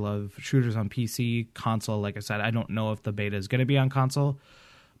shooters, if they love shooters on PC, console. Like I said, I don't know if the beta is going to be on console.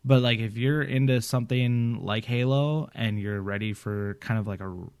 But like, if you're into something like Halo and you're ready for kind of like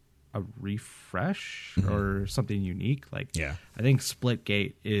a refresh or something unique, I think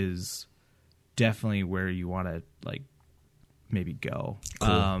Splitgate is definitely where you want to like maybe go.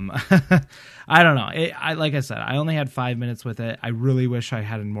 Cool. I don't know. Like I said, I only had 5 minutes with it. I really wish I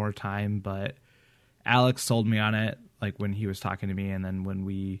had more time, but Alex sold me on it. Like when he was talking to me, and then when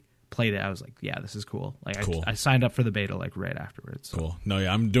we played it, I was like, yeah, this is cool. Like cool. I signed up for the beta like right afterwards. So. Cool. No,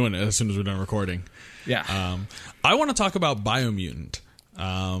 I'm doing it as soon as we're done recording. Yeah. I want to talk about Biomutant.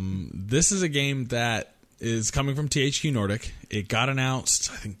 This is a game that is coming from THQ Nordic. It got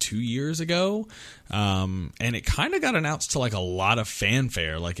announced, I think, 2 years ago. And it kind of got announced to like a lot of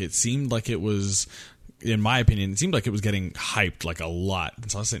fanfare. Like it seemed like it was, in my opinion, it seemed like it was getting hyped like a lot.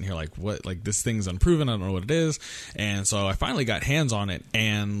 And so I was sitting here like, what? Like this thing's unproven. I don't know what it is. And so I finally got hands on it,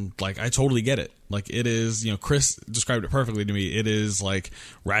 and like I totally get it. Like it is, Chris described it perfectly to me. It is like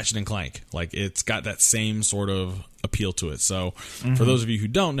Ratchet and Clank. Like it's got that same sort of appeal to it. So for those of you who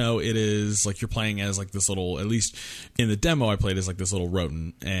don't know, it is like you're playing as like this little, at least in the demo I played, as like this little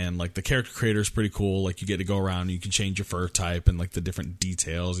rodent, and like the character creator is pretty cool. Like you get to go around and you can change your fur type and like the different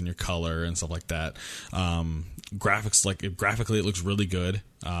details and your color and stuff like that. Graphically it looks really good.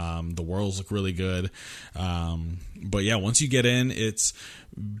 The worlds look really good. But yeah, once you get in, it's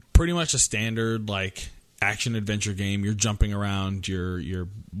pretty much a standard like action adventure game. You're jumping around, you're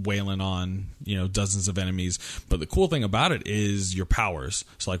wailing on, dozens of enemies. But the cool thing about it is your powers.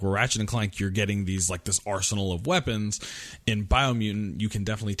 So like where Ratchet and Clank, you're getting these like this arsenal of weapons. In Biomutant, you can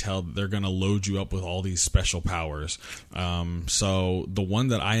definitely tell that they're going to load you up with all these special powers. So the one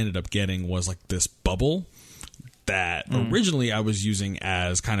that I ended up getting was like this bubble that originally I was using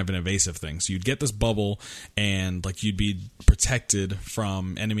as kind of an evasive thing. So you'd get this bubble, and like you'd be protected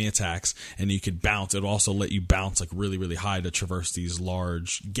from enemy attacks, and you could bounce. It'll also let you bounce like really, really high to traverse these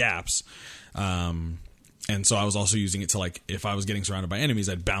large gaps. And so I was also using it to like, if I was getting surrounded by enemies,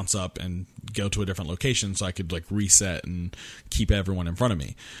 I'd bounce up and go to a different location so I could like reset and keep everyone in front of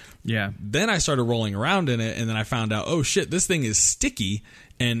me. Yeah. Then I started rolling around in it, and then I found out, oh shit, this thing is sticky,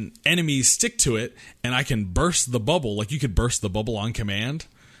 and enemies stick to it, and I can burst the bubble. Like you could burst the bubble on command.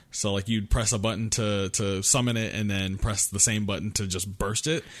 So like you'd press a button to summon it, and then press the same button to just burst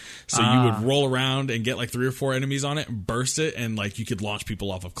it. So you would roll around and get like 3 or 4 enemies on it, and burst it, and like you could launch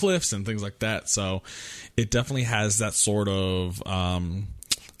people off of cliffs and things like that. So it definitely has that sort of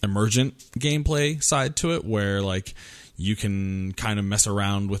emergent gameplay side to it, where like you can kind of mess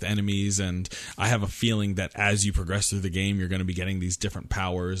around with enemies, and I have a feeling that as you progress through the game, you're going to be getting these different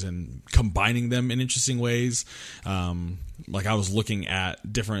powers and combining them in interesting ways. Like I was looking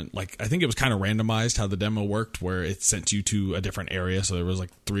at different, like I think it was kind of randomized how the demo worked, where it sent you to a different area. So there was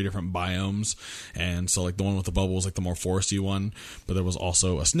like 3 different biomes, and so like the one with the bubble was like the more foresty one, but there was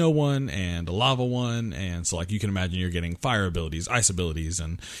also a snow one and a lava one, and so like you can imagine you're getting fire abilities, ice abilities,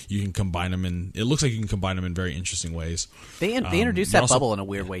 and you can combine them, and it looks like you can combine them in very interesting ways. They introduced that bubble in a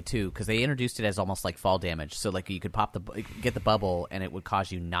weird way too, because they introduced it as almost like fall damage. So like you could get the bubble, and it would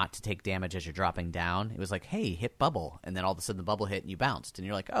cause you not to take damage as you're dropping down. It was like, hey, hit bubble, and then all of a sudden the bubble hit and you bounced, and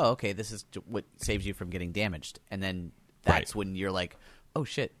you're like, oh, okay, this is what saves you from getting damaged. And then that's when you're like, oh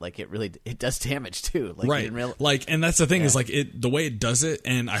shit, like it does damage too. Like, right. And that's the thing is like the way it does it.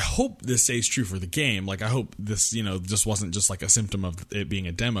 And I hope this stays true for the game. Like I hope this, just wasn't just like a symptom of it being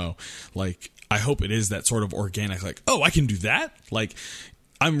a demo. Like I hope it is that sort of organic, like, oh, I can do that. Like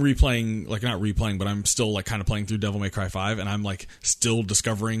I'm replaying, like not replaying, but I'm still like kind of playing through Devil May Cry 5, and I'm like still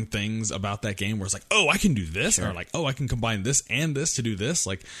discovering things about that game where it's like, oh, I can do this, or like, oh, I can combine this and this to do this.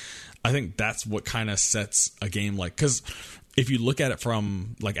 Like, I think that's what kind of sets a game like, because if you look at it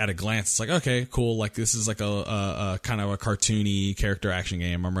from like at a glance, it's like, okay, cool, like this is like a kind of a cartoony character action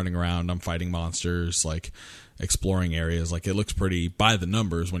game. I'm running around, I'm fighting monsters, like exploring areas. Like it looks pretty by the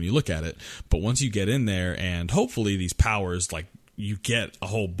numbers when you look at it, but once you get in there and hopefully these powers, like you get a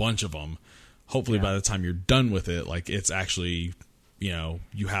whole bunch of them, hopefully by the time you're done with it, like it's actually,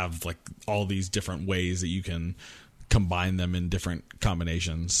 you have like all these different ways that you can combine them in different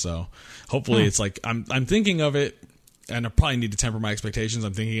combinations. So hopefully it's like I'm thinking of it, and I probably need to temper my expectations.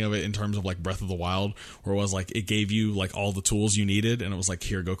 I'm thinking of it in terms of like Breath of the Wild, where it was like it gave you like all the tools you needed and it was like,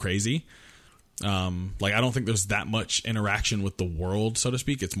 here, go crazy. Like I don't think there's that much interaction with the world, so to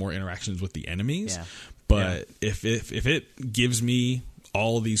speak. It's more interactions with the enemies. But if it gives me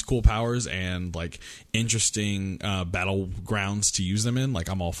all of these cool powers and like interesting battlegrounds to use them in, like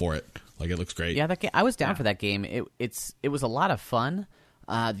I'm all for it. Like it looks great. Yeah, I was down for that game. It was a lot of fun.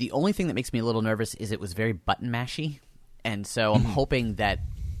 The only thing that makes me a little nervous is it was very button mashy, and so I'm hoping that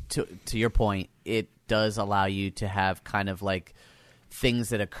to your point, it does allow you to have kind of like things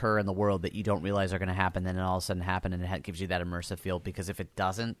that occur in the world that you don't realize are going to happen, then all of a sudden happen, and it gives you that immersive feel. Because if it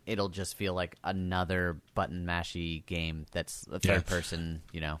doesn't, it'll just feel like another button mashy game that's a third person,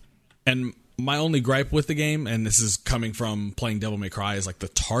 And my only gripe with the game, and this is coming from playing Devil May Cry, is like the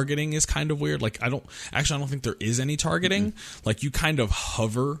targeting is kind of weird. Like I don't think there is any targeting. Like you kind of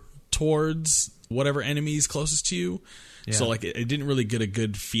hover towards whatever enemy is closest to you. So like it didn't really get a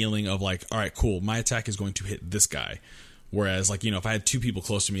good feeling of like, all right, cool, my attack is going to hit this guy. Whereas, like, if I had two people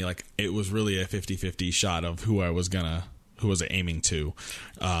close to me, like, it was really a 50-50 shot of who I was aiming to,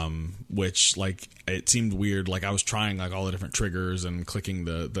 which, like, it seemed weird. Like, I was trying, like, all the different triggers and clicking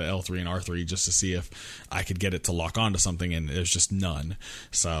the L3 and R3 just to see if I could get it to lock onto something, and there's just none.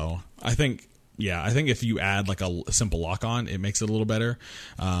 So, I think if you add, like, a simple lock-on, it makes it a little better.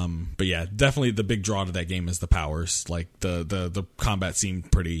 But, yeah, definitely the big draw to that game is the powers. Like, the combat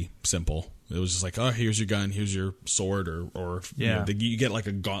seemed pretty simple. It was just like, oh, here's your gun, here's your sword, or you get like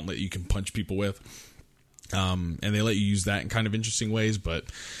a gauntlet you can punch people with, and they let you use that in kind of interesting ways. But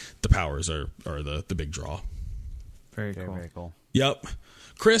the powers are the big draw. Very cool. Very cool. Yep.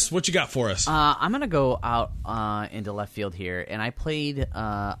 Chris, what you got for us? I'm gonna go out into left field here, and I played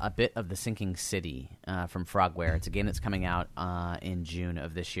a bit of The Sinking City from Frogware. It's a game that's coming out in June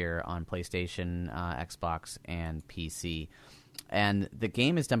of this year on PlayStation, Xbox, and PC. And the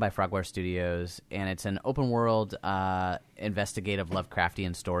game is done by Frogware Studios, and it's an open-world investigative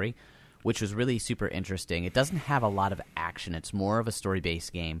Lovecraftian story, which was really super interesting. It doesn't have a lot of action. It's more of a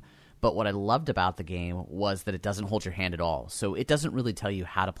story-based game. But what I loved about the game was that it doesn't hold your hand at all. So it doesn't really tell you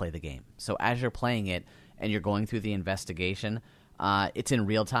how to play the game. So as you're playing it and you're going through the investigation, it's in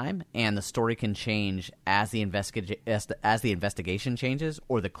real time, and the story can change as the investigation changes,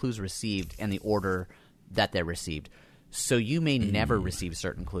 or the clues received and the order that they're received. So you may never receive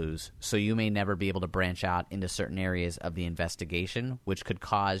certain clues. So you may never be able to branch out into certain areas of the investigation, which could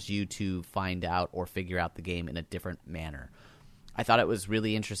cause you to find out or figure out the game in a different manner. I thought it was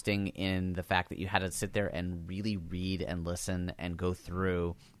really interesting in the fact that you had to sit there and really read and listen and go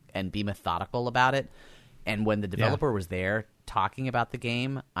through and be methodical about it. And when the developer was there talking about the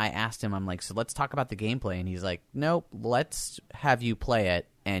game, I asked him, I'm like, so let's talk about the gameplay. And he's like, nope, let's have you play it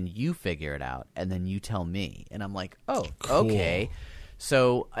and you figure it out, and then you tell me. And I'm like, oh, cool. Okay.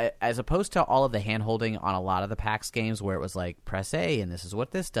 So as opposed to all of the hand-holding on a lot of the PAX games where it was like, press A, and this is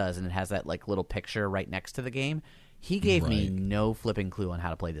what this does, and it has that like little picture right next to the game, he gave me no flipping clue on how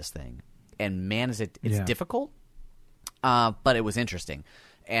to play this thing. And man, it's difficult, but it was interesting.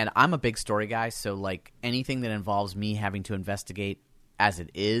 And I'm a big story guy, so like anything that involves me having to investigate as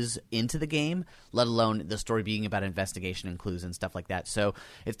it is into the game, let alone the story being about investigation and clues and stuff like that. So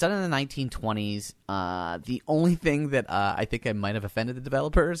it's done in the 1920s. The only thing that I think I might have offended the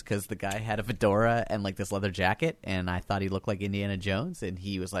developers, because the guy had a fedora and like this leather jacket, and I thought he looked like Indiana Jones, and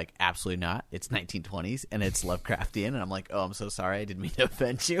he was like, absolutely not. It's 1920s and it's Lovecraftian. And I'm like, oh, I'm so sorry. I didn't mean to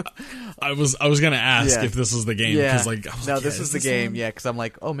offend you. I was going to ask if this was the game. Yeah. This is the game. Yeah, because I'm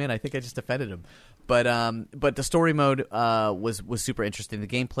like, oh man, I think I just offended him. But the story mode was super interesting. The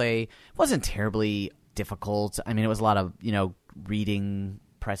gameplay wasn't terribly difficult. I mean, it was a lot of reading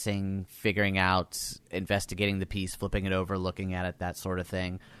pressing, figuring out, investigating the piece, flipping it over, looking at it, that sort of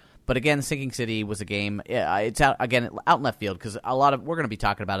thing. But again, Sinking City was a game. It's out in left field because we're going to be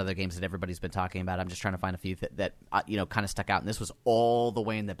talking about other games that everybody's been talking about. I'm just trying to find a few that kind of stuck out. And this was all the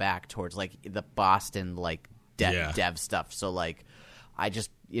way in the back towards like the Boston dev stuff. So like I just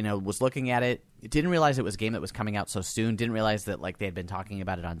was looking at it. Didn't realize it was a game that was coming out so soon. Didn't realize that like they had been talking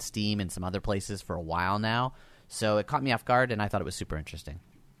about it on Steam and some other places for a while now. So it caught me off guard, and I thought it was super interesting.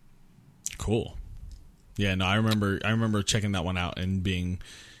 Cool. Yeah, no, I remember checking that one out and being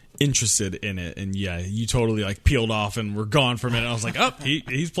interested in it, and yeah, you totally like peeled off and were gone for a minute. I was like, oh,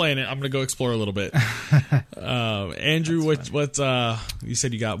 he's playing it. I'm gonna go explore a little bit. Andrew, what you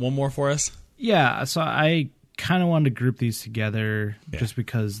said you got one more for us? Yeah, so I kind of wanted to group these together just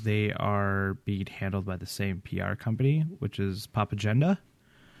because they are being handled by the same PR company, which is Pop Agenda.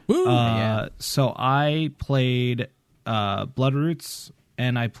 Woo! So I played Bloodroots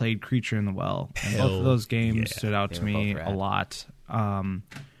and I played Creature in the Well. And both of those games stood out to me a lot.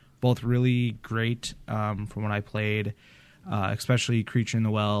 Both really great from what I played, especially Creature in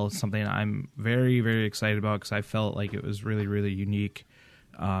the Well, something I'm very, very excited about because I felt like it was really, really unique.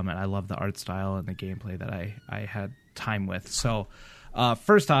 And I love the art style and the gameplay that I had time with. So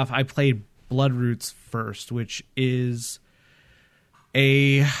first off, I played Bloodroots first, which is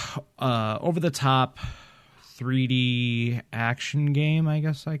a over-the-top 3D action game, I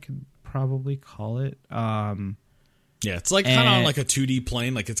guess I could probably call it. Yeah, it's like kind of on like a 2D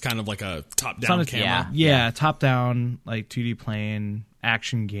plane, like it's kind of like a top-down camera. Yeah, top-down, like 2D plane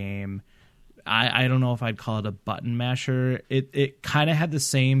action game. I don't know if I'd call it a button masher. It kind of had the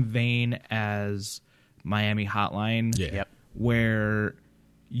same vein as Miami Hotline, where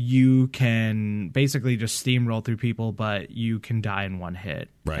you can basically just steamroll through people, but you can die in one hit,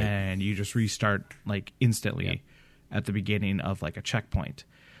 and you just restart like instantly at the beginning of like a checkpoint.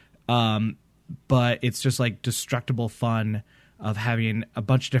 But it's just like destructible fun of having a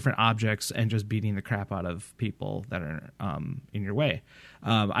bunch of different objects and just beating the crap out of people that are in your way.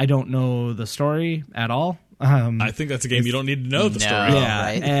 I don't know the story at all. I think that's a game you don't need to know the story. Yeah,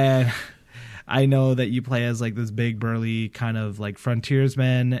 right? And I know that you play as like this big burly kind of like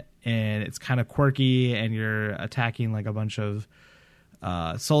frontiersman, and it's kind of quirky, and you're attacking like a bunch of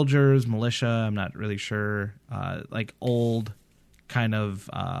soldiers, militia. I'm not really sure. Like old kind of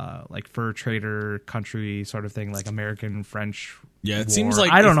like fur trader country sort of thing, like American French. Yeah, it war. seems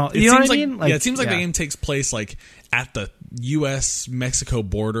like I don't know. You know what I mean? Like, it seems like the game takes place like at the U.S. Mexico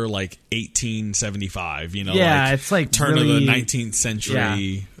border, like 1875. It's like turn really, of the 19th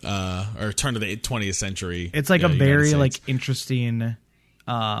century, or turn of the 20th century. It's like a very like interesting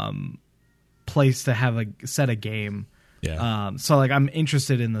place to have a set a game. Yeah. So like I'm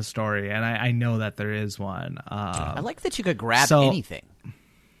interested in the story, and I know that there is one. I like that you could grab anything.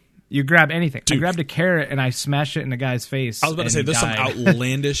 You grab anything. Dude. I grabbed a carrot and I smashed it in the guy's face. I was about to say there's some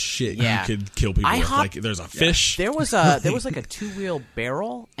outlandish shit you could kill people with. Like there's a fish. There was like a 2-wheel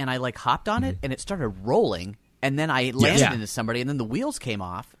barrel, and I like hopped on it, and it started rolling, and then I landed into somebody, and then the wheels came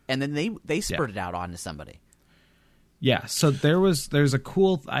off, and then they spurted out onto somebody. Yeah, so there's a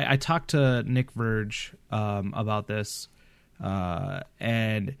cool. I talked to Nick Verge about this,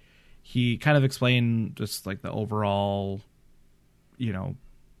 and he kind of explained just like the overall,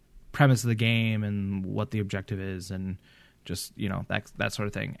 premise of the game and what the objective is, and just that sort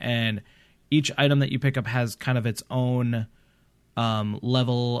of thing. And each item that you pick up has kind of its own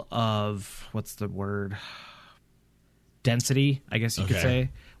level of what's the word? Density, I guess you could say.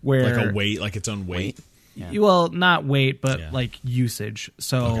 Where like a weight, like its own weight. Yeah. Well, not weight, but like usage.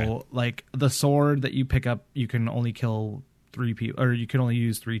 So, like the sword that you pick up, you can only kill 3 people, or you can only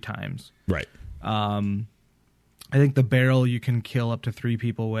use 3 times. Right. I think the barrel you can kill up to 3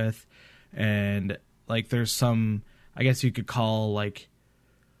 people with, and like there's some, I guess you could call like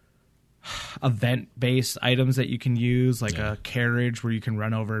event-based items that you can use, like a carriage where you can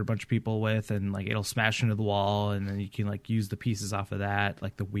run over a bunch of people with, and like it'll smash into the wall, and then you can like use the pieces off of that,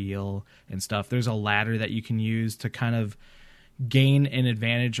 like the wheel and stuff. There's a ladder that you can use to kind of gain an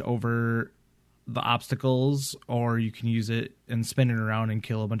advantage over the obstacles, or you can use it and spin it around and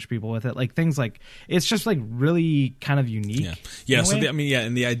kill a bunch of people with it. Like things like, it's just like really kind of unique. Yeah. So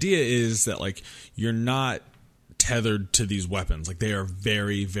and the idea is that like you're not tethered to these weapons. Like they are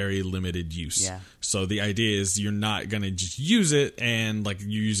very, very limited use. Yeah. So the idea is you're not going to just use it and like you're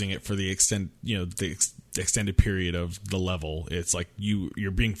using it for the extended period of the level. It's like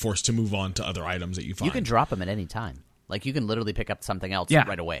you're being forced to move on to other items that you find. You can drop them at any time. Like you can literally pick up something else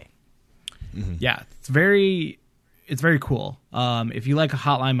right away. Mm-hmm. Yeah, it's very it's very cool. If you like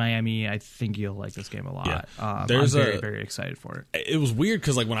Hotline Miami, I think you'll like this game a lot. Yeah. I'm very, very excited for it. It was weird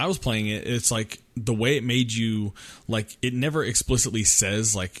because like when I was playing it, it's like the way it made you, like, it never explicitly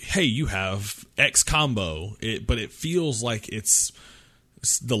says like, hey, you have X combo, but it feels like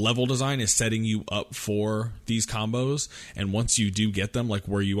the level design is setting you up for these combos, and once you do get them, like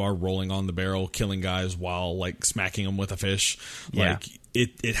where you are rolling on the barrel, killing guys while like smacking them with a fish, like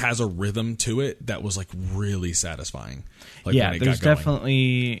it has a rhythm to it that was like really satisfying. Like, when it there's got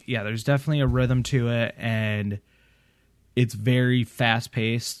going. definitely a rhythm to it, and it's very fast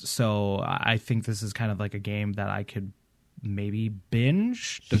paced. So I think this is kind of like a game that I could maybe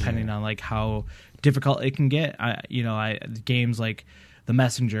binge, depending on like how difficult it can get. Games like The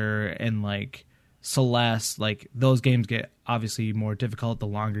Messenger and like Celeste, like those games get obviously more difficult the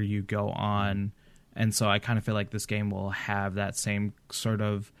longer you go on, and so I kind of feel like this game will have that same sort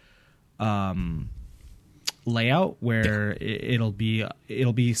of layout where it'll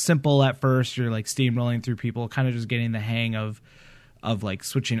be simple at first. You're like steamrolling through people, kind of just getting the hang of like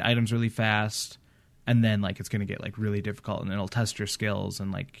switching items really fast. And then, like, it's going to get, like, really difficult, and it'll test your skills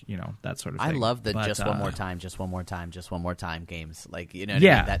and, like, that sort of thing. I love the just one more time, just one more time, just one more time games. Like, you know what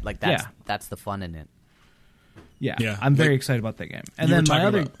I mean? That's the fun in it. Yeah. I'm very excited about that game. And then my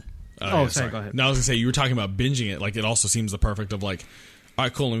other... sorry, go ahead. No, I was going to say, you were talking about binging it. Like, it also seems the perfect of, like, all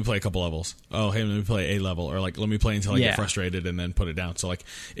right, cool, let me play a couple levels. Oh, hey, let me play a level. Or, like, let me play until I get frustrated and then put it down. So, like,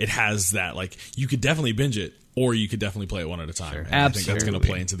 it has that, like, you could definitely binge it, or you could definitely play it one at a time. Sure. And I think that's going to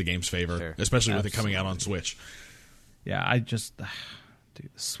play into the game's favor, especially with it coming out on Switch. Yeah, dude, the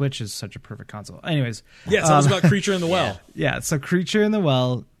Switch is such a perfect console. Anyways. Yeah, tell us about Creature in the Well. Yeah, so Creature in the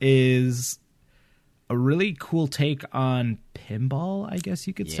Well is a really cool take on pinball, I guess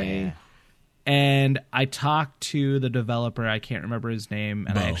you could say. And I talked to the developer. I can't remember his name,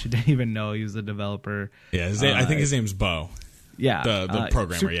 and I actually didn't even know he was the developer. Yeah, I think his name's Bo. Yeah. The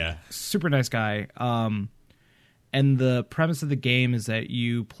programmer, Super nice guy. And the premise of the game is that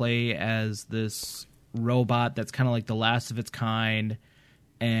you play as this robot that's kind of like the last of its kind,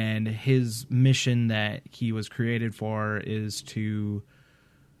 and his mission that he was created for is to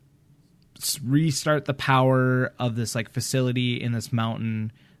restart the power of this like facility in this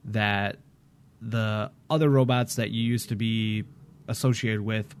mountain that the other robots that you used to be associated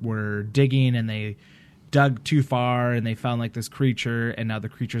with were digging, and they dug too far and they found like this creature, and now the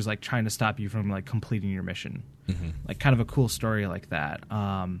creature's like trying to stop you from like completing your mission. Like kind of a cool story like that.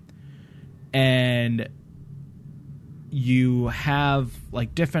 And you have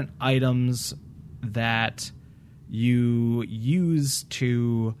like different items that you use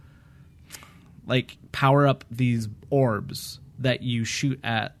to like power up these orbs that you shoot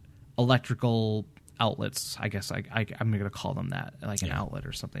at electrical outlets. I guess I'm going to call them that, like an outlet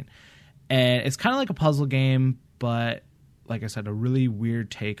or something. And it's kind of like a puzzle game, but like I said, a really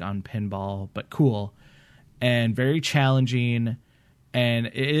weird take on pinball, but cool and very challenging. And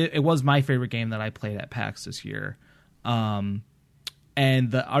it was my favorite game that I played at PAX this year. And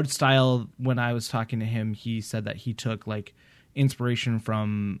the art style, when I was talking to him, he said that he took like inspiration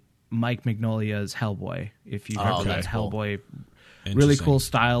from Mike Mignolia's Hellboy. If you've ever read Hellboy, really cool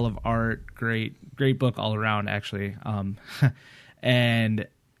style of art, great book all around, actually. And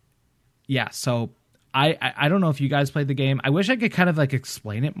yeah, so I don't know if you guys played the game. I wish I could kind of like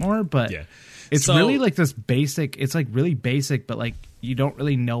explain it more, but it's really like this basic. It's like really basic, but like you don't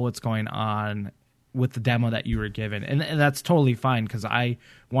really know what's going on with the demo that you were given, and that's totally fine because I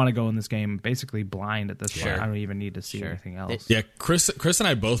want to go in this game basically blind at this point. I don't even need to see anything else. Yeah, Chris and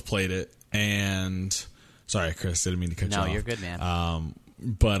I both played it, and sorry, Chris, didn't mean to cut you off. No, you're good, man.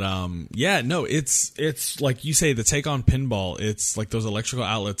 It's like you say, the take on pinball. It's like those electrical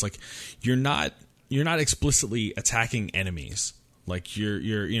outlets. Like you're not explicitly attacking enemies. Like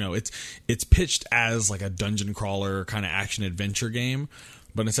it's pitched as like a dungeon crawler kind of action adventure game,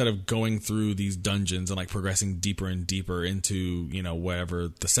 but instead of going through these dungeons and like progressing deeper and deeper into whatever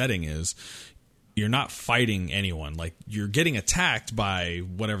the setting is, you're not fighting anyone. Like you're getting attacked by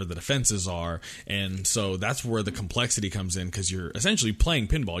whatever the defenses are, and so that's where the complexity comes in because you're essentially playing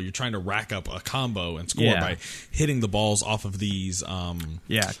pinball. You're trying to rack up a combo and score by hitting the balls off of these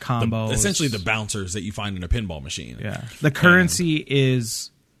combos, essentially the bouncers that you find in a pinball machine. Yeah, the currency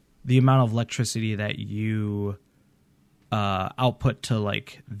is the amount of electricity that you output to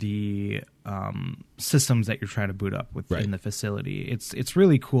like the systems that you're trying to boot up within the facility. It's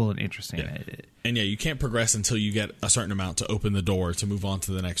really cool and interesting. And you can't progress until you get a certain amount to open the door to move on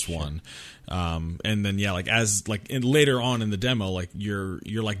to the next one. And then later on in the demo, like you're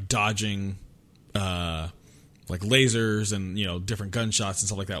like dodging like lasers and different gunshots and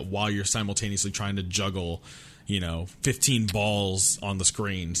stuff like that while you're simultaneously trying to juggle 15 balls on the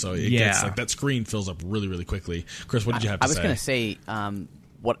screen. So it gets like that screen fills up really, really quickly. Chris, what did you have to say? I was going to say,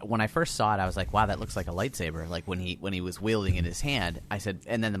 when I first saw it, I was like, wow, that looks like a lightsaber. Like when he was wielding it in his hand, I said,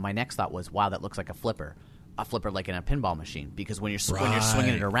 and then my next thought was, wow, that looks like a flipper like in a pinball machine, because when you're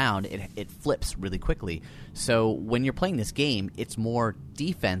swinging it around, it flips really quickly. So when you're playing this game, it's more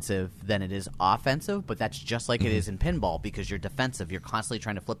defensive than it is offensive, but that's just like it is in pinball, because you're defensive. You're constantly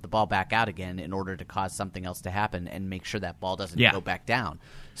trying to flip the ball back out again in order to cause something else to happen and make sure that ball doesn't go back down.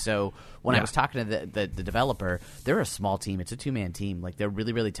 So when I was talking to the developer, they're a small team. It's a 2-man team. Like, they're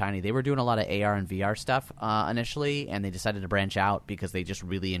really, really tiny. They were doing a lot of AR and VR stuff initially, and they decided to branch out because they just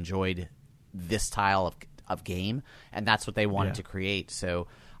really enjoyed this style of game, and that's what they wanted to create. So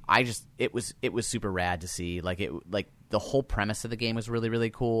it was super rad to see. Like the whole premise of the game was really, really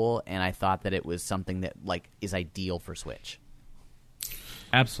cool, and I thought that it was something that like is ideal for Switch.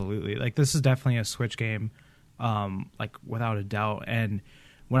 Absolutely. Like, this is definitely a Switch game, like, without a doubt. And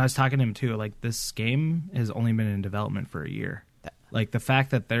when I was talking to him too, like, this game has only been in development for a year. Like, the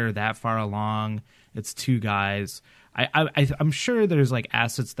fact that they're that far along, it's 2 guys. I'm sure there's like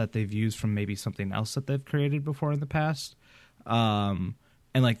assets that they've used from maybe something else that they've created before in the past, and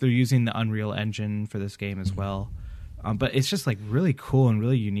like they're using the Unreal Engine for this game as well. But it's just like really cool and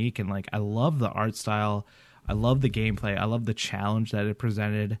really unique, and like I love the art style, I love the gameplay, I love the challenge that it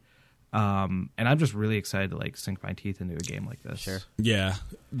presented. And I'm just really excited to like sink my teeth into a game like this. Sure. Yeah,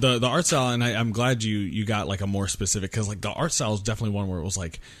 the art style, and I'm glad you got like a more specific, because like the art style is definitely one where it was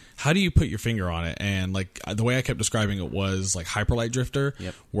like, how do you put your finger on it? And like the way I kept describing it was like Hyperlight Drifter,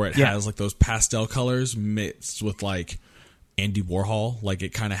 where it has like those pastel colors mixed with like Andy Warhol. Like,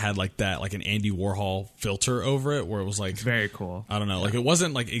 it kind of had like that, like an Andy Warhol filter over it, where it was like, it's very cool. I don't know, like it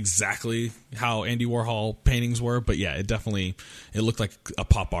wasn't like exactly how Andy Warhol paintings were, but yeah, it looked like a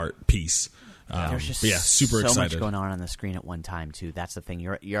pop art piece. There's just super excited. So much going on the screen at one time too. That's the thing.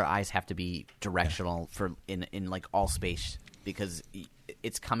 Your eyes have to be directional for in like all space, because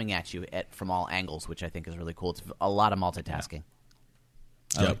it's coming at you from all angles, which I think is really cool. It's a lot of multitasking.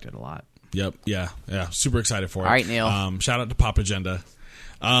 I liked it a lot. Yep. Yeah. Super excited for it. All right, Neil. Shout out to Pop Agenda.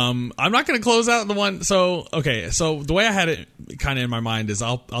 I'm not going to close out the one. So the way I had it kind of in my mind is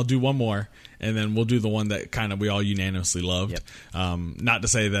I'll do one more, and then we'll do the one that kind of we all unanimously loved. Yep. Not to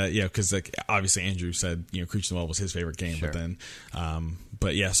say that, because like obviously Andrew said, Creature in the Well was his favorite game, Sure. but then,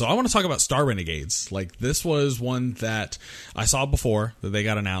 so I want to talk about Star Renegades. Like, this was one that I saw before that they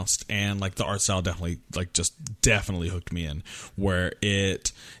got announced, and like the art style definitely hooked me in, where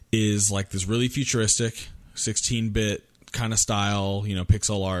it is like this really futuristic 16-bit kind of style,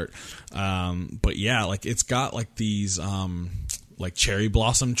 pixel art. But yeah, like it's got like these like cherry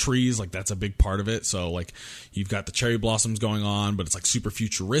blossom trees, like that's a big part of it. So like you've got the cherry blossoms going on, but it's like super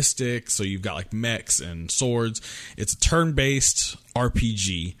futuristic. So you've got like mechs and swords. It's a turn-based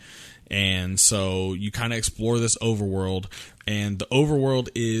RPG. And so you kind of explore this overworld, and the overworld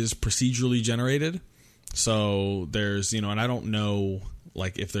is procedurally generated. So there's, and I don't know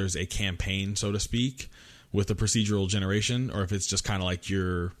like if there's a campaign, so to speak, with the procedural generation, or if it's just kind of like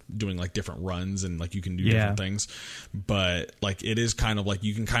you're doing like different runs and like you can do different things. But like it is kind of like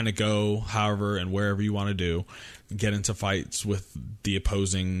you can kind of go however and wherever you want to do, get into fights with the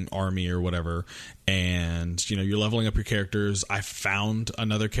opposing army or whatever, and you're leveling up your characters. I found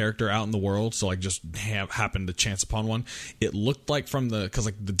another character out in the world, so like just happened to chance upon one. It looked like because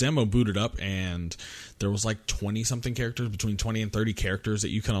like the demo booted up and there was like 20 something characters, between 20 and 30 characters that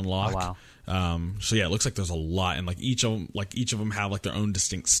you can unlock. Oh, wow. So yeah, it looks like there's a lot, and like each of them have like their own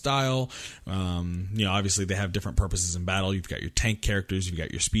distinct style. Obviously they have different purposes in battle. You've got your tank characters, you've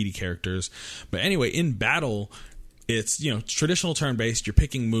got your speedy characters. But anyway, in battle, it's traditional turn-based. You're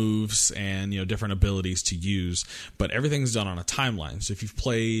picking moves and different abilities to use, but everything's done on a timeline. So if you've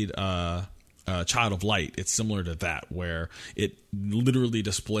played Child of Light, it's similar to that, where it literally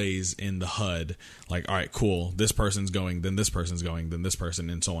displays in the HUD like, all right, cool, this person's going, then this person's going, then this person,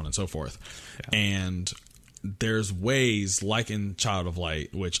 and so on and so forth. Yeah. And there's ways, like in Child of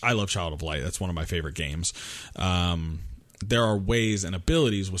Light, which I love Child of Light, that's one of my favorite games. There are ways and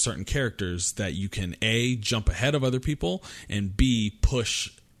abilities with certain characters that you can A, jump ahead of other people, and B,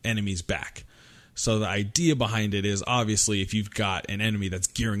 push enemies back. So the idea behind it is, obviously, if you've got an enemy that's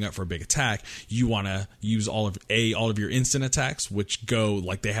gearing up for a big attack, you want to use all of your instant attacks, which go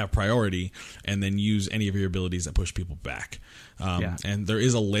like they have priority, and then use any of your abilities that push people back. And there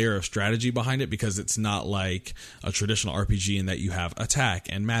is a layer of strategy behind it, because it's not like a traditional RPG in that you have attack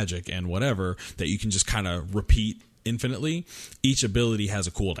and magic and whatever that you can just kind of repeat infinitely. Each ability has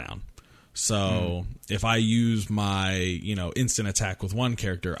a cooldown. So if I use my, instant attack with one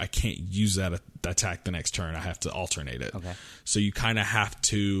character, I can't use that attack the next turn. I have to alternate it. Okay. So you kind of have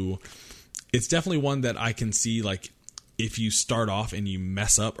to. It's definitely one that I can see, like, if you start off and you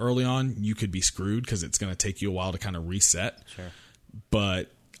mess up early on, you could be screwed because it's going to take you a while to kind of reset. Sure.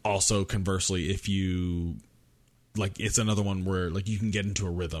 But also conversely, if you like, it's another one where like you can get into a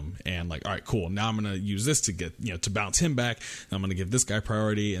rhythm and like, all right, cool. Now I'm going to use this to get, to bounce him back. And I'm going to give this guy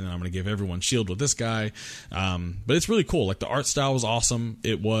priority, and then I'm going to give everyone shield with this guy. But it's really cool. Like, the art style was awesome.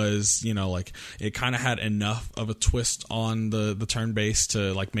 It was, like, it kind of had enough of a twist on the turn base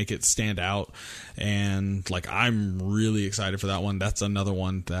to like make it stand out. And like, I'm really excited for that one. That's another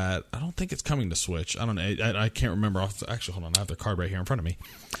one that I don't think it's coming to Switch. I don't know. I can't remember. Actually, hold on. I have the card right here in front of me.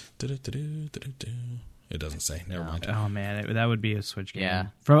 It doesn't say. Never mind. Oh man, that would be a Switch game. Yeah.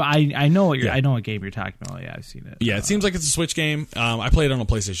 I know what I know what game you're talking about. Yeah, I've seen it. Yeah, it seems like it's a Switch game. I played it on a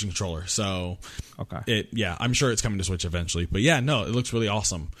PlayStation controller, so okay. I'm sure it's coming to Switch eventually. But yeah, no, it looks really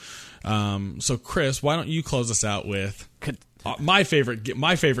awesome. So Chris, why don't you close us out with my favorite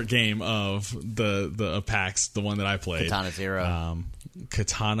game of the PAX, the one that I played, Katana Zero.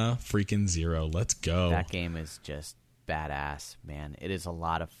 Katana freaking Zero. Let's go. That game is just badass, man. It is a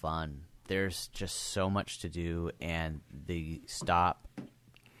lot of fun. There's just so much to do, and the stop,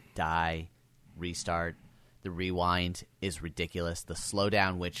 die, restart, the rewind is ridiculous. The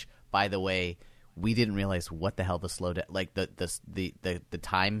slowdown, which, by the way, we didn't realize what the hell the slowdown, like the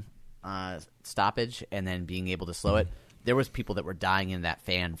time stoppage, and then being able to slow it. There was people that were dying in that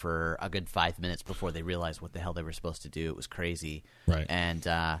fan for a good 5 minutes before they realized what the hell they were supposed to do. It was crazy, right?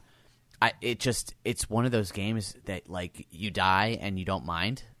 And it's one of those games that like you die and you don't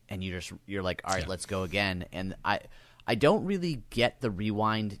mind. And you're like, all right, let's go again. And I don't really get the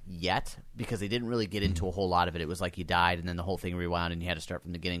rewind yet because they didn't really get into a whole lot of it. It was like you died and then the whole thing rewound and you had to start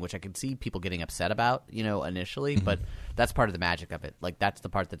from the beginning, which I could see people getting upset about, initially. But that's part of the magic of it. Like, that's the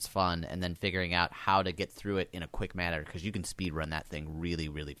part that's fun, and then figuring out how to get through it in a quick manner, because you can speed run that thing really,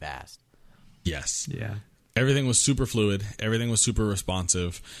 really fast. Yes. Yeah. Everything was super fluid. Everything was super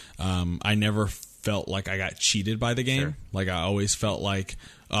responsive. I never felt like I got cheated by the game. Sure. Like, I always felt like,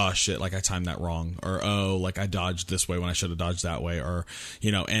 oh shit, like I timed that wrong, or oh, like I dodged this way when I should have dodged that way, or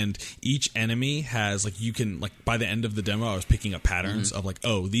and each enemy has, like, you can, like, by the end of the demo I was picking up patterns of like,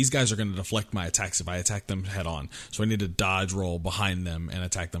 oh, these guys are going to deflect my attacks if I attack them head on, so I need to dodge roll behind them and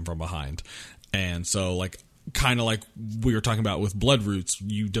attack them from behind. And so, like, kind of like we were talking about with Bloodroots,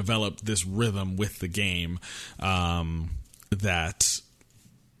 you develop this rhythm with the game that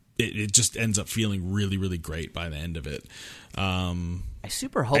it just ends up feeling really, really great by the end of it. I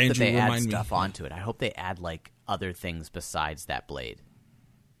super hope Andrew, that they add remind me. stuff onto it. I hope they add like other things besides that blade.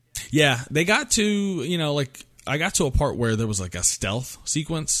 Yeah, they got to, like, I got to a part where there was like a stealth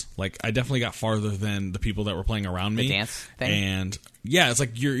sequence. Like, I definitely got farther than the people that were playing around me. The dance thing? And yeah, it's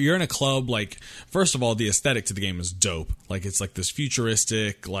like you're in a club. Like, first of all, the aesthetic to the game is dope. Like, it's like this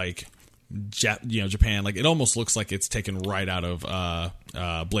futuristic, like, Japan. Like, it almost looks like it's taken right out of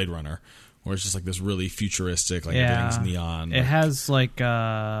Blade Runner, where it's just like this really futuristic, like, everything's neon. It has like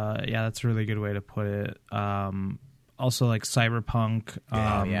that's a really good way to put it. Also like cyberpunk.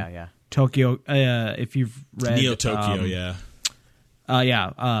 Yeah. Tokyo. If you've read Neo Tokyo,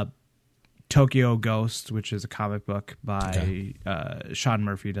 Tokyo Ghost, which is a comic book by Sean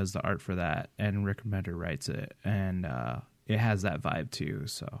Murphy, does the art for that, and Rick Remender writes it, and it has that vibe too.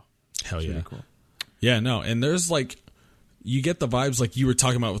 So hell it's yeah, really cool. Yeah, no, and there's like, you get the vibes like you were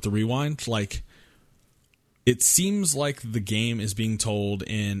talking about with the rewind. Like, it seems like the game is being told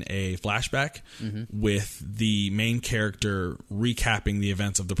in a flashback with the main character recapping the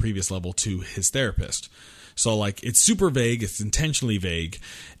events of the previous level to his therapist. So, like, it's super vague. It's intentionally vague.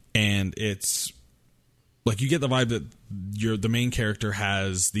 And it's like, you get the vibe that the main character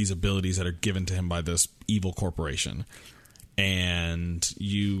has these abilities that are given to him by this evil corporation. And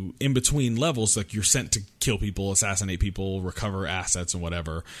you, in between levels, like, you're sent to kill people, assassinate people, recover assets and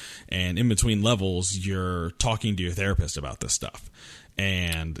whatever. And in between levels, you're talking to your therapist about this stuff.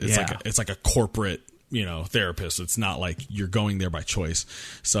 And it's like a corporate, therapist. It's not like you're going there by choice.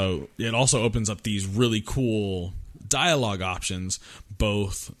 So it also opens up these really cool dialogue options,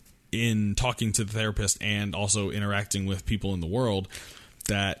 both in talking to the therapist and also interacting with people in the world,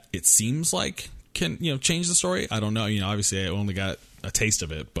 that it seems like can change the story. I don't know. Obviously I only got a taste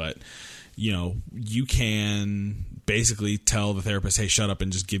of it, but you can basically tell the therapist, hey, shut up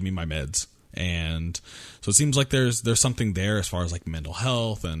and just give me my meds. And so it seems like there's something there as far as like mental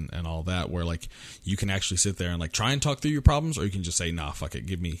health and all that, where like you can actually sit there and like try and talk through your problems, or you can just say, nah, fuck it,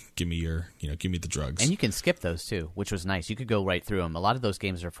 give me the drugs. And you can skip those too, which was nice. You could go right through them. A lot of those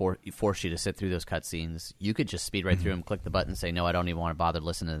games are force you to sit through those cutscenes. You could just speed right through them, click the button, say, no, I don't even want to bother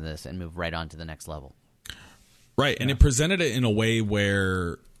listening to this, and move right on to the next level. Right, and it presented it in a way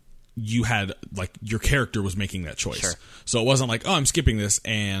where you had, like, your character was making that choice. Sure. So it wasn't like, oh, I'm skipping this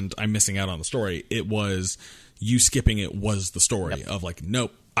and I'm missing out on the story. It was you skipping it was the story of like,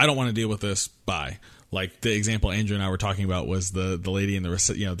 nope, I don't want to deal with this. Bye. Like the example Andrew and I were talking about was the lady in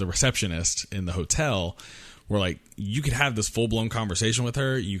the receptionist in the hotel, where like you could have this full blown conversation with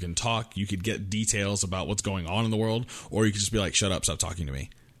her. You can talk. You could get details about what's going on in the world, or you could just be like, shut up, stop talking to me,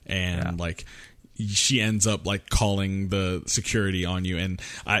 and like. She ends up like calling the security on you, and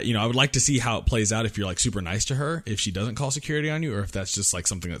I would like to see how it plays out if you're like super nice to her, if she doesn't call security on you, or if that's just like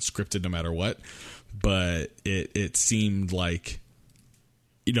something that's scripted no matter what. But it seemed like,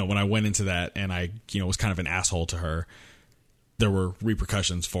 when I went into that and I was kind of an asshole to her, there were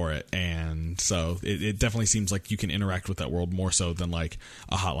repercussions for it. And so it definitely seems like you can interact with that world more so than like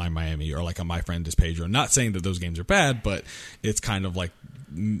a Hotline Miami or like a My Friend is Pedro. Not saying that those games are bad, but it's kind of like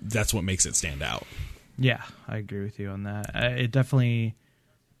that's what makes it stand out. Yeah, I agree with you on that. It definitely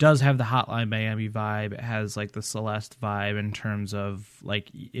does have the Hotline Miami vibe. It has like the Celeste vibe in terms of like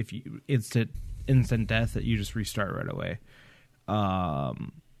if you instant death, that you just restart right away.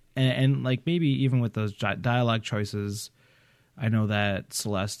 And like maybe even with those dialogue choices, I know that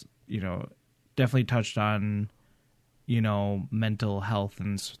Celeste, definitely touched on, mental health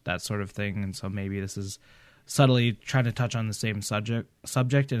and that sort of thing. And so maybe this is subtly trying to touch on the same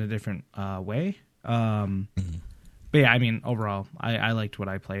subject in a different way. But yeah, I mean, overall, I liked what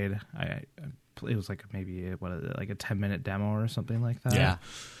I played. It was like maybe a 10-minute demo or something like that. Yeah.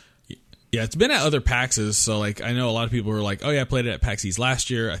 Yeah, it's been at other PAXs, so like I know a lot of people were like, "Oh yeah, I played it at PAX East last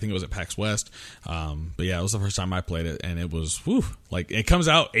year. I think it was at PAX West." But yeah, it was the first time I played it, and it was like it comes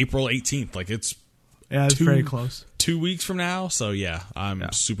out April 18th. Like it's very close. 2 weeks from now. So yeah,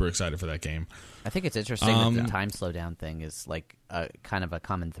 I'm super excited for that game. I think it's interesting that the time slowdown thing is like a kind of a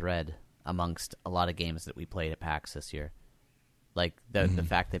common thread amongst a lot of games that we played at PAX this year. Like the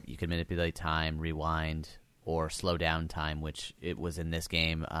fact that you can manipulate time, rewind, or slow down time, which it was in this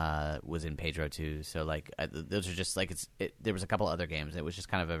game, was in Pedro too. So like those are just like there was a couple other games. It was just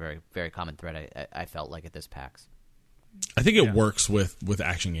kind of a very, very common thread. I felt like at this PAX. I think it works with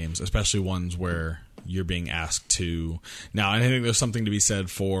action games, especially ones where you're being asked to. Now, I think there's something to be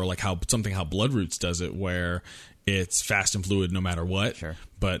said for like how Bloodroots does it, where it's fast and fluid no matter what. Sure.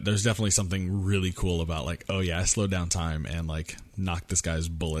 But there's definitely something really cool about like, oh yeah, I slowed down time and like knocked this guy's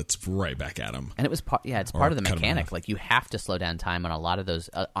bullets right back at him. And it was it's part of the mechanic. Like you have to slow down time on a lot of those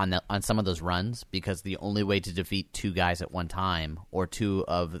on some of those runs, because the only way to defeat two guys at one time or two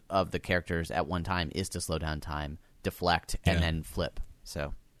of the characters at one time is to slow down time, deflect, and then flip.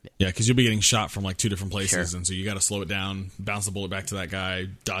 So yeah, because you'll be getting shot from like two different places, and so you got to slow it down, bounce the bullet back to that guy,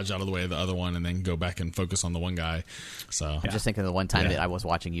 dodge out of the way of the other one, and then go back and focus on the one guy. So I'm just thinking of the one time that I was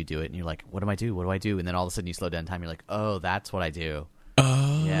watching you do it, and you're like, "What do I do? What do I do?" And then all of a sudden you slow down time. You're like, "Oh, that's what I do."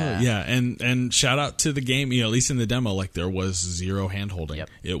 Yeah, and shout out to the game. At least in the demo, like there was zero hand holding. Yep.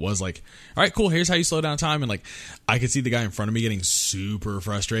 It was like, all right, cool. Here's how you slow down time, and like I could see the guy in front of me getting super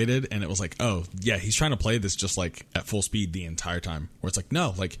frustrated, and it was like, oh yeah, he's trying to play this just like at full speed the entire time. Where it's like,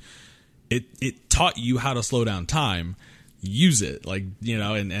 no, like it taught you how to slow down time. Use it, like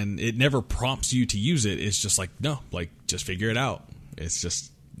and it never prompts you to use it. It's just like, no, like just figure it out. It's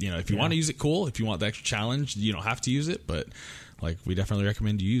just if you want to use it, cool. If you want the extra challenge, you don't have to use it, but like we definitely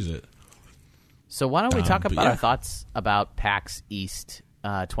recommend you use it. So why don't we talk about our thoughts about PAX East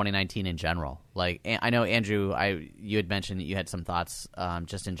 2019 in general? Like I know Andrew, you had mentioned that you had some thoughts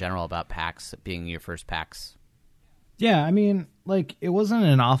just in general about PAX being your first PAX. Yeah, I mean, like it wasn't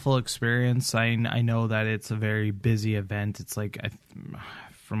an awful experience. I know that it's a very busy event. It's like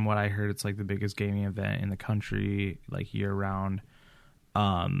from what I heard, it's like the biggest gaming event in the country, like year round.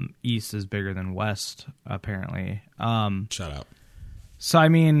 East is bigger than West, apparently. Shout out. So I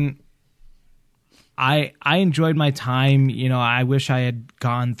mean, I enjoyed my time. I wish I had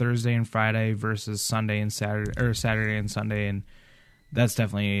gone Thursday and Friday versus Sunday and Saturday, or Saturday and Sunday, and that's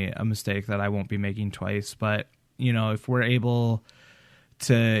definitely a mistake that I won't be making twice. But if we're able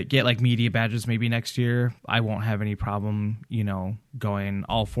to get like media badges maybe next year, I won't have any problem, going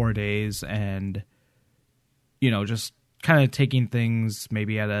all 4 days and just kind of taking things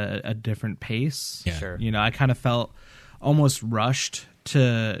maybe at a different pace. Yeah. Sure. I kind of felt almost rushed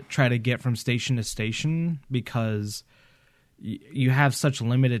to try to get from station to station because, you have such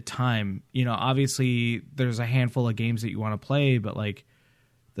limited time. You know, obviously there's a handful of games that you want to play, but like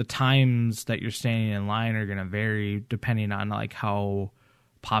the times that you're standing in line are going to vary depending on like how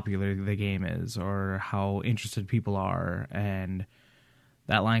popular the game is or how interested people are. And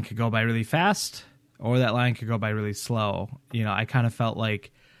that line could go by really fast or that line could go by really slow. You know, I kind of felt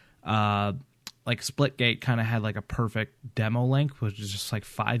like Splitgate kind of had like a perfect demo length, which is just like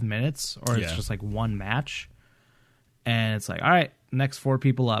 5 minutes, or it's just like one match. And it's like, all right, next 4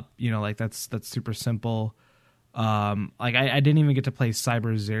 people up, you know, like that's super simple. Like I didn't even get to play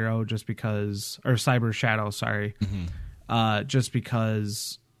Cyber Shadow, sorry. Just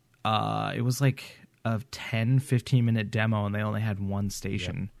because it was like a 10-15 minute demo and they only had one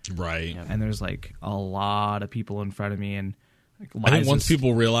station. Right. And there's like a lot of people in front of me, and like, I think once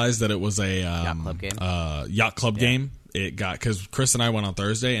people realized that it was a Yacht Club game. It got, because Chris and I went on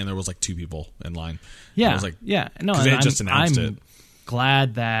Thursday and there was like 2 people in line. Yeah, I was like, no, because they had just announced it.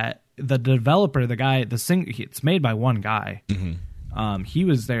 Glad that the developer, the guy, it's made by one guy. He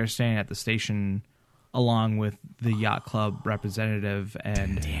was there staying at the station along with the Yacht Club representative,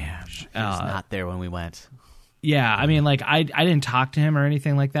 and he was not there when we went. Yeah, I mean, like I didn't talk to him or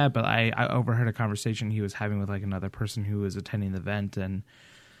anything like that, but I overheard a conversation he was having with like another person who was attending the event, and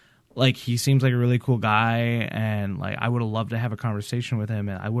like he seems like a really cool guy, and like I would have loved to have a conversation with him,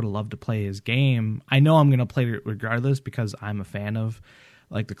 and I would have loved to play his game. I know I'm going to play it regardless because I'm a fan of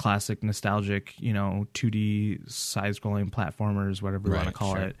like the classic nostalgic, you know, 2D side-scrolling platformers, whatever you want to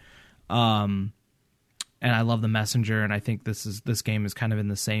call it. And I love The Messenger, and I think this game is kind of in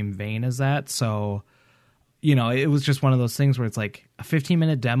the same vein as that. So, you know, it was just one of those things where it's like a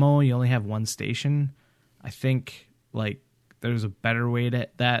 15-minute demo, you only have one station. I think like there's a better way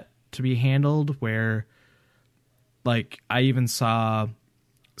to be handled, where like I even saw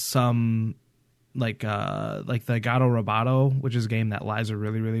some like the Gato Roboto, which is a game that Liza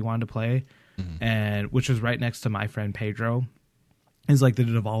really, really wanted to play, and which was right next to my friend Pedro, is like the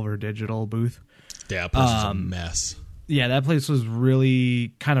Devolver Digital booth. Yeah, that place was a mess. Yeah, that place was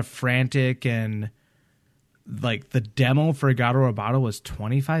really kind of frantic, and like the demo for Gato Roboto was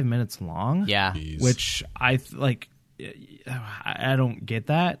 25 minutes long. Yeah. Jeez. Which I don't get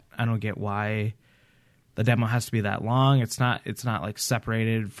that. I don't get why the demo has to be that long. It's not like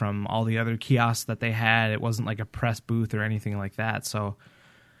separated from all the other kiosks that they had. It wasn't like a press booth or anything like that. So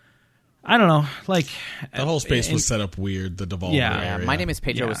I don't know. Like the whole space was set up weird. The Devolver area. My Name is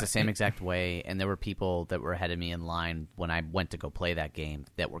Pedro was the same exact way, and there were people that were ahead of me in line when I went to go play that game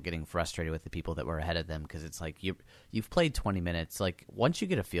that were getting frustrated with the people that were ahead of them, because it's like you've played 20 minutes. Like once you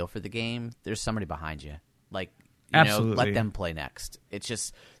get a feel for the game, there's somebody behind you. Like you know, let them play next. It's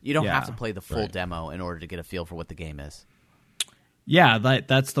just you don't have to play the full demo in order to get a feel for what the game is. Yeah,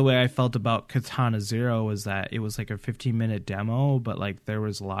 that's the way I felt about Katana Zero, was that it was like a 15-minute demo, but like there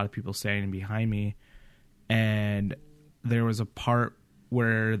was a lot of people standing behind me, and there was a part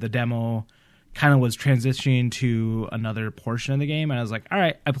where the demo kind of was transitioning to another portion of the game, and I was like, all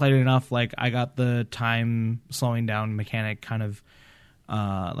right, I played it enough. Like I got the time slowing down mechanic kind of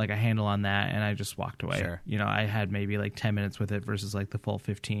like a handle on that, and I just walked away. Sure. You know, I had maybe like 10 minutes with it versus like the full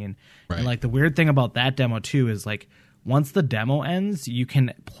 15. Right. And like the weird thing about that demo too is like once the demo ends, you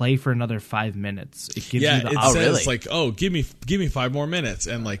can play for another 5 minutes. It gives you the it says really? like, oh, give me 5 more minutes,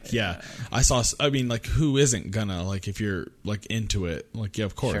 and like, I mean, like, who isn't gonna, like, if you're like into it, like, yeah,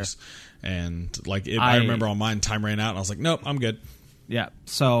 of course. Sure. And like, I remember on mine, time ran out, and I was like, nope, I'm good. Yeah.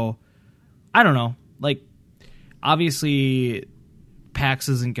 So I don't know. Like, obviously, PAX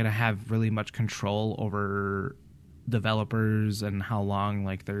isn't gonna have really much control over developers and how long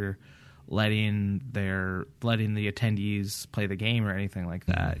like they're letting the attendees play the game or anything like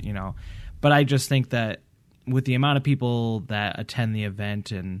that, you know. But I just think that with the amount of people that attend the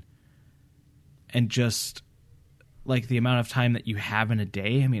event and just like the amount of time that you have in a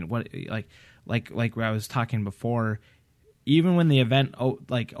day, I mean, what like where I was talking before, even when the event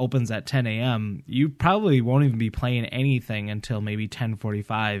opens at 10 a.m., you probably won't even be playing anything until maybe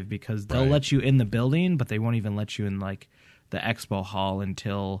 10:45, because they'll let you in the building, but they won't even let you in like the expo hall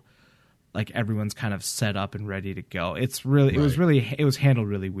until like everyone's kind of set up and ready to go. It's really, it was handled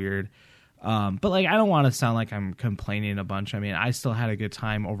really weird. But like, I don't want to sound like I'm complaining a bunch. I mean, I still had a good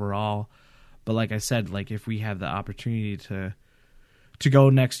time overall, but like I said, like if we have the opportunity to go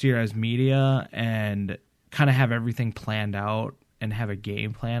next year as media and kind of have everything planned out and have a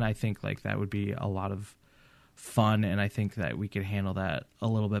game plan, I think like that would be a lot of fun. And I think that we could handle that a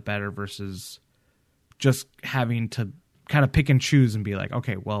little bit better versus just having to kind of pick and choose and be like,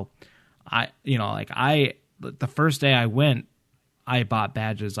 okay, well, the first day I went, I bought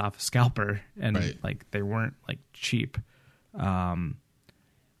badges off of Scalper, and like they weren't like cheap. And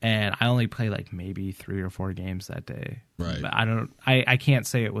I only played like maybe 3 or 4 games that day. Right. But I can't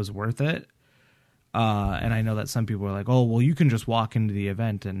say it was worth it. And I know that some people are like, oh, well, you can just walk into the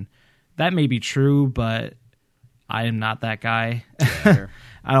event, and that may be true, but I am not that guy. Sure.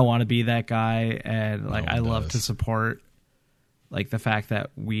 I don't want to be that guy. And like, No I one love does. to support like the fact that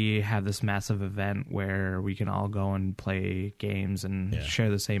we have this massive event where we can all go and play games and share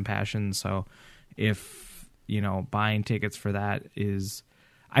the same passion. So if, buying tickets for that is,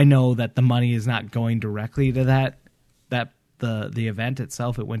 I know that the money is not going directly to the event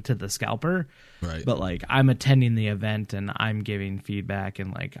itself. It went to the scalper, Right. but like I'm attending the event and I'm giving feedback,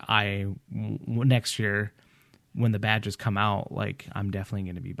 and like next year when the badges come out, like I'm definitely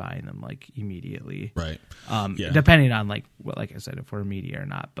going to be buying them like immediately. Right. Depending on like I said, if we're media or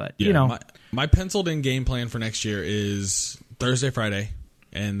not, but my penciled in game plan for next year is Thursday, Friday,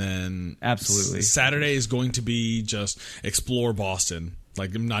 and then Absolutely. Saturday is going to be just explore Boston.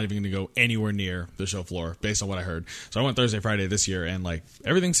 Like, I'm not even going to go anywhere near the show floor based on what I heard. So I went Thursday, Friday this year, and like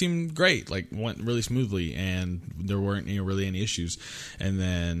everything seemed great. Like, went really smoothly, and there weren't really any issues. And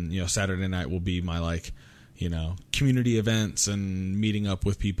then Saturday night will be my like community events and meeting up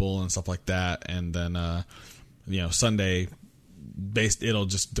with people and stuff like that. And then Sunday, it'll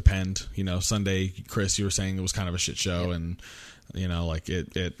just depend. Sunday, Chris, you were saying it was kind of a shit show, and like it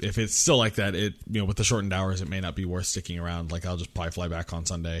if it's still like that, with the shortened hours, it may not be worth sticking around. Like, I'll just probably fly back on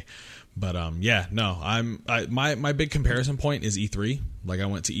Sunday. But my big comparison point is E3. Like, I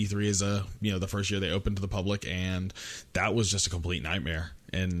went to E3 as the first year they opened to the public, and that was just a complete nightmare.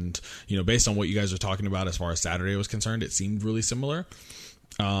 And based on what you guys are talking about as far as Saturday was concerned, it seemed really similar.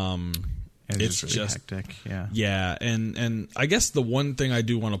 It's really just hectic. Yeah, and I guess the one thing I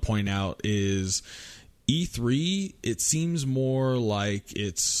do want to point out is E3, it seems more like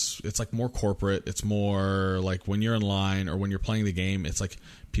it's like more corporate. It's more like when you're in line or when you're playing the game, it's like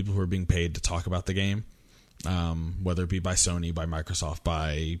people who are being paid to talk about the game, whether it be by Sony, by Microsoft,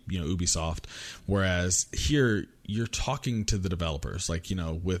 by Ubisoft. Whereas here, you're talking to the developers. Like,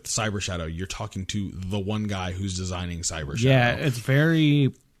 with Cyber Shadow, you're talking to the one guy who's designing Cyber Shadow. Yeah, it's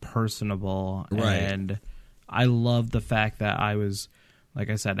very personable, Right. and I love the fact that like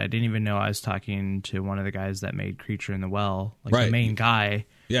I said, I didn't even know I was talking to one of the guys that made Creature in the Well, like Right. the main guy.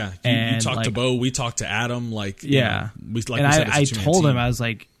 Yeah, you And, talked to like- Bo, we talked to Adam. Like, Yeah, we and I told him, I was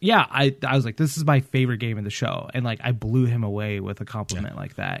like, I was like, this is my favorite game of the show, and like I blew him away with a compliment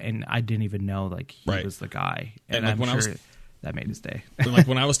like that, and I didn't even know like he Right. was the guy, And, and like, I'm when I sure was- that made his day. And like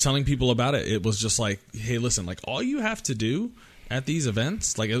when I was telling people about it, it was just like, hey, listen, like all you have to do at these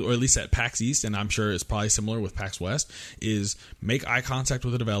events, like, or at least at PAX East, and I'm sure it's probably similar with PAX West, is make eye contact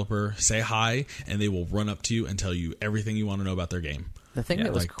with a developer, say hi, and they will run up to you and tell you everything you want to know about their game. The thing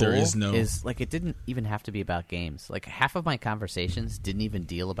that was like, cool there is no- is like it didn't even have to be about games. Like half of my conversations didn't even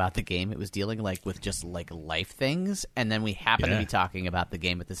deal about the game. It was dealing like with just like life things, and then we happened to be talking about the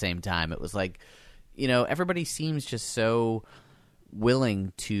game at the same time. It was like, everybody seems just so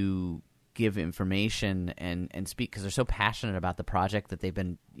willing to give information and speak because they're so passionate about the project that they've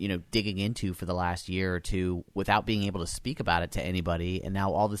been digging into for the last year or two without being able to speak about it to anybody, and now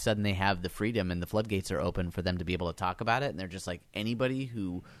all of a sudden they have the freedom and the floodgates are open for them to be able to talk about it, and they're just like, anybody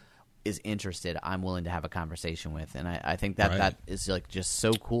who is interested, I'm willing to have a conversation with. And I think that Right. that is like just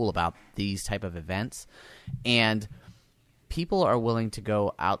so cool about these type of events, and people are willing to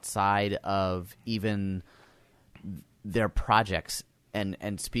go outside of even their projects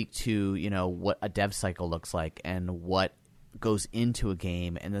and speak to what a dev cycle looks like and what goes into a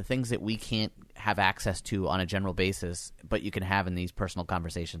game and the things that we can't have access to on a general basis, but you can have in these personal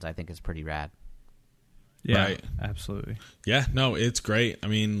conversations. I think is pretty rad. Yeah, Right. absolutely. Yeah, no, it's great. I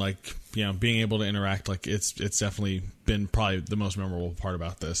mean, like, being able to interact, like, it's definitely been probably the most memorable part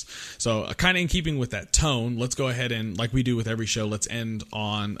about this. So, kind of in keeping with that tone, let's go ahead and, like we do with every show, let's end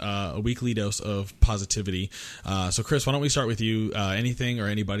on a weekly dose of positivity. So, Chris, why don't we start with you? Anything or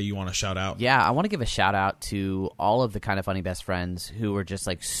anybody you want to shout out? Yeah, I want to give a shout out to all of the Kind of Funny best friends who were just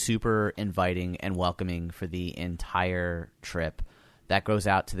like super inviting and welcoming for the entire trip. That goes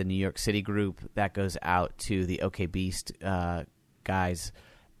out to the New York City group. That goes out to the OK Beast guys.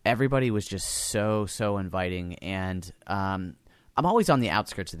 Everybody was just so inviting, and I'm always on the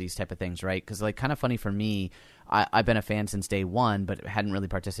outskirts of these type of things, right? Because like Kind of Funny for me, I've been a fan since day one, but hadn't really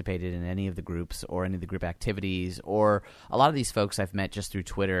participated in any of the groups or any of the group activities, or a lot of these folks I've met just through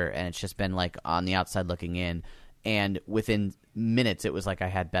Twitter, and it's just been like on the outside looking in. And within minutes, it was like I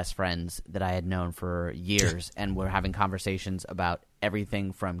had best friends that I had known for years, and we're having conversations about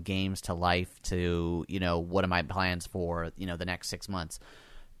everything from games to life to, what are my plans for, the next 6 months.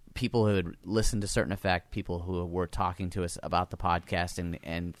 people who had listened to Certain Effect, people who were talking to us about the podcast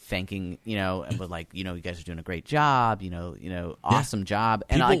and thanking, and were like, you guys are doing a great job, awesome job.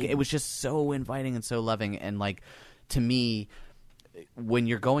 And it was just so inviting and so loving. And like, to me, when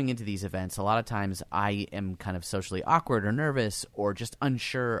you're going into these events, a lot of times I am kind of socially awkward or nervous or just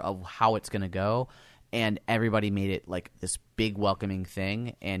unsure of how it's going to go. And everybody made it like this big welcoming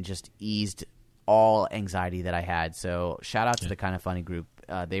thing and just eased all anxiety that I had. So shout out to the Kind of Funny group.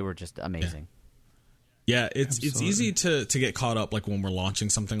 They were just amazing. Yeah, it's easy to get caught up, like when we're launching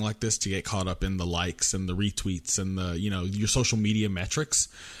something like this, to get caught up in the likes and the retweets and the, your social media metrics,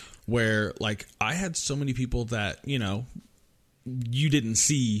 where like I had so many people that, you didn't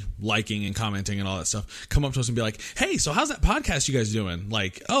see liking and commenting and all that stuff come up to us and be like, hey, so how's that podcast you guys doing?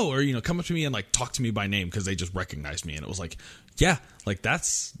 Like, or, come up to me and like talk to me by name because they just recognized me. And it was like, yeah, like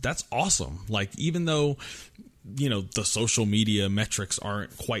that's awesome. Like, even though, the social media metrics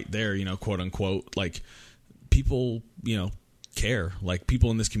aren't quite there, quote unquote, like people, care, like people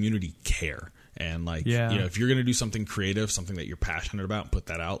in this community care. And like, if you're going to do something creative, something that you're passionate about, put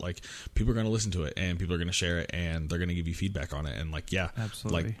that out, like people are going to listen to it and people are going to share it and they're going to give you feedback on it. And like, yeah,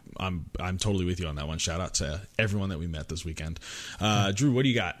 absolutely. Like I'm totally with you on that one. Shout out to everyone that we met this weekend. Drew, what do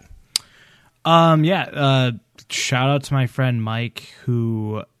you got? Shout out to my friend Mike,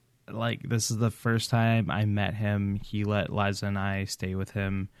 who like, this is the first time I met him. He let Liza and I stay with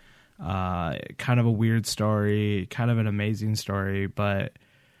him. Kind of a weird story, kind of an amazing story, but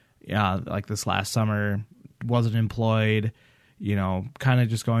yeah, like this last summer, wasn't employed, kind of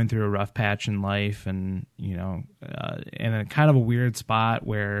just going through a rough patch in life and, in a kind of a weird spot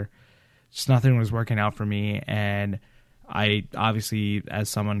where just nothing was working out for me. And I obviously, as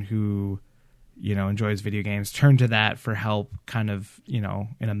someone who, enjoys video games, turned to that for help kind of, in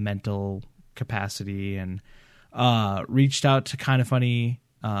a mental capacity, and reached out to Kind of Funny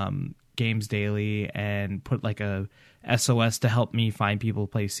Games Daily and put like a SOS to help me find people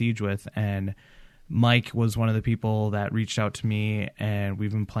to play Siege with. And Mike was one of the people that reached out to me, and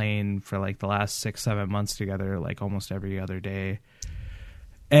we've been playing for like the last 6-7 months together, like almost every other day.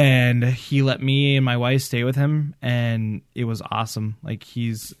 And he let me and my wife stay with him, and it was awesome. Like,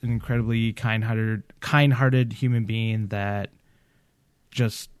 he's an incredibly kind-hearted human being that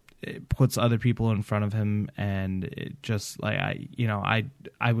just puts other people in front of him. And it just like,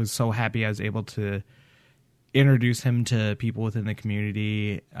 I was so happy I was able to introduce him to people within the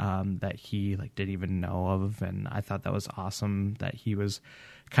community that he like didn't even know of. And I thought that was awesome that he was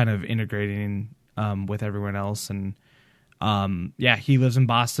kind of integrating with everyone else. And he lives in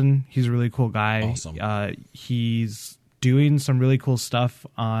Boston. He's a really cool guy. Awesome. He's doing some really cool stuff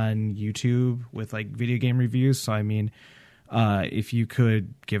on YouTube with like video game reviews. So I mean, if you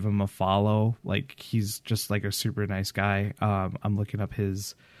could give him a follow, like he's just like a super nice guy. I'm looking up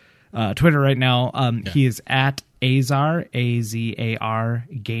his Twitter right now. He is at Azar, Azar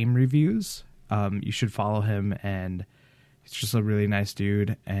Game Reviews. You should follow him, and he's just a really nice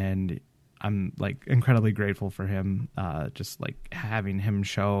dude, and I'm like incredibly grateful for him. Just like having him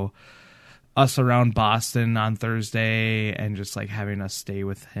show us around Boston on Thursday and just like having us stay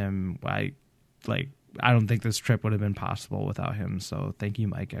with him. I don't think this trip would have been possible without him. So thank you,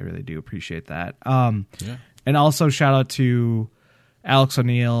 Mike. I really do appreciate that. And also shout out to Alex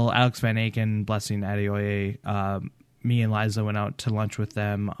O'Neill, Alex Van Aken, Blessing Adeoye. Me and Liza went out to lunch with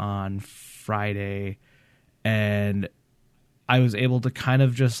them on Friday, and I was able to kind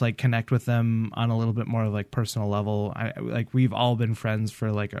of just like connect with them on a little bit more like personal level. We've all been friends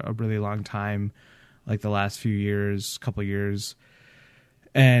for like a really long time, like the last few years, couple years.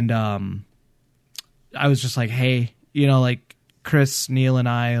 And I was just like, hey, like Chris, Neil, and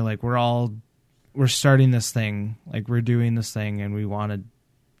I, like we're starting this thing, like we're doing this thing, and we want to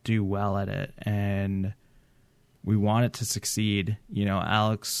do well at it, and we want it to succeed.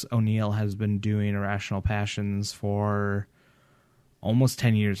 Alex O'Neill has been doing Irrational Passions for almost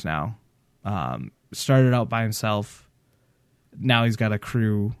 10 years now. Started out by himself. Now he's got a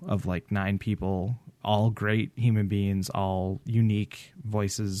crew of like 9 people, all great human beings, all unique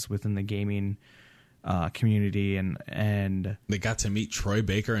voices within the gaming community, and they got to meet Troy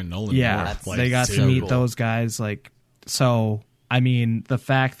Baker and Nolan North. They got to meet those guys. Like, so I mean, the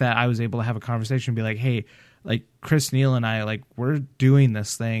fact that I was able to have a conversation and be like, hey, like Chris, Neil, and I, like we're doing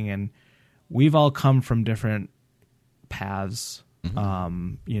this thing, and we've all come from different paths.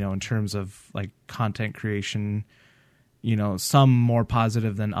 In terms of like content creation, some more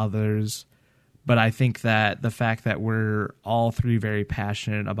positive than others. But I think that the fact that we're all 3 very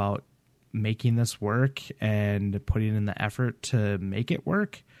passionate about making this work and putting in the effort to make it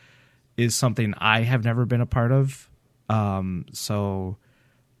work is something I have never been a part of. So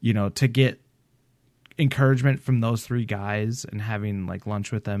to get encouragement from those three guys and having like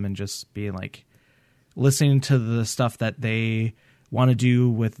lunch with them and just being like listening to the stuff that they want to do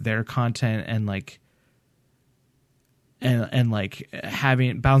with their content and like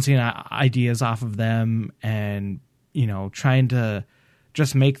having bouncing ideas off of them and trying to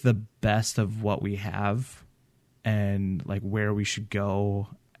just make the best of what we have and like where we should go,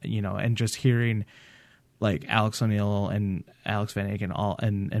 and just hearing like Alex O'Neill and Alex Van Eyck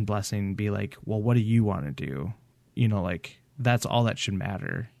and Blessing be like, well, what do you want to do? Like that's all that should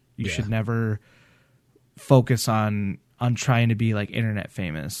matter. You should never focus on trying to be like internet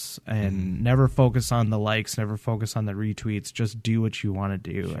famous and never focus on the likes, never focus on the retweets, just do what you want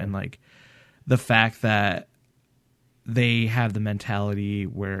to do. Sure. And like the fact that they have the mentality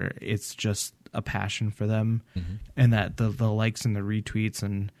where it's just a passion for them and that the likes and the retweets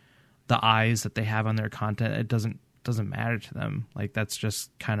and the eyes that they have on their content, it doesn't matter to them. Like that's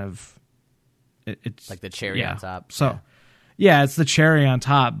just kind of it's like the cherry on top. So yeah, it's the cherry on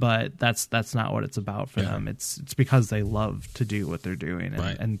top, but that's not what it's about for them. It's because they love to do what they're doing,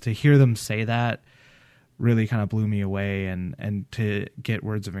 and to hear them say that really kind of blew me away, and to get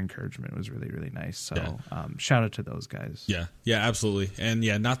words of encouragement was really, really nice. So shout out to those guys. Yeah, absolutely. And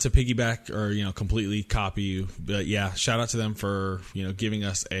not to piggyback or completely copy you, but shout out to them for giving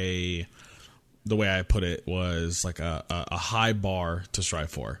us the way I put it was like a high bar to strive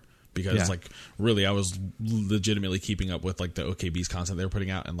for. Because like really I was legitimately keeping up with like the OKB's content they were putting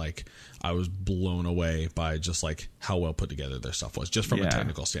out, and like I was blown away by just like how well put together their stuff was, just from a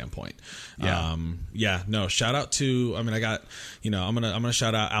technical standpoint. Shout out to, I got I'm gonna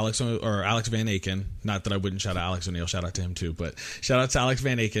shout out Alex Van Eyck. Not that I wouldn't shout out Alex O'Neill, shout out to him too, but shout out to Alex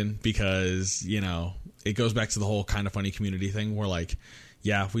Van Eyck because it goes back to the whole Kind of Funny community thing where like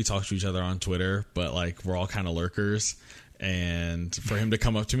we talk to each other on Twitter, but like we're all kind of lurkers. And for him to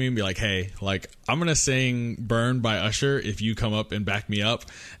come up to me and be like, hey, like, I'm going to sing Burn by Usher if you come up and back me up.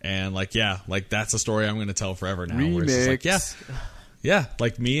 And like, that's a story I'm going to tell forever now. Remix. Where it's just like,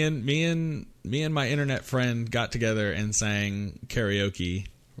 like me and my internet friend got together and sang karaoke,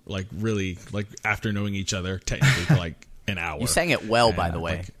 like really, like after knowing each other technically for like an hour. You sang it well, by the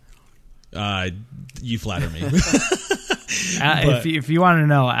way. You flatter me. If you want to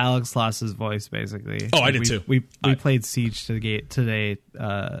know, Alex lost his voice basically. Oh, I did too. We played Siege today,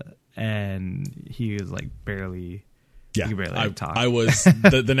 and he was like barely. Yeah, he barely talk. I was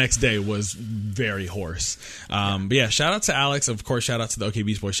the next day was very hoarse. But shout out to Alex, of course. Shout out to the OK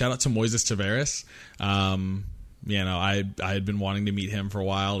Beast Boys. Shout out to Moises Tavares. I had been wanting to meet him for a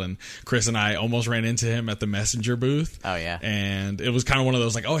while, and Chris and I almost ran into him at the Messenger booth. Oh yeah, and it was kind of one of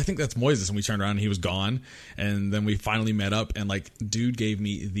those like, oh, I think that's Moises, and we turned around and he was gone, and then we finally met up, and like, dude gave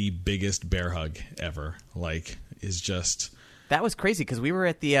me the biggest bear hug ever. Like, is just. That was crazy because we were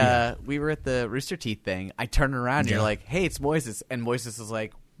at the Rooster Teeth thing. I turned around and you're like, hey, it's Moises, and Moises is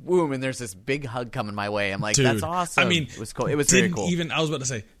like, boom, and there's this big hug coming my way. I'm like, dude, that's awesome. It was cool. It was very cool. I was about to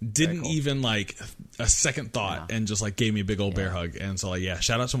say, didn't even like a second thought, and just like gave me a big old bear hug. And so like,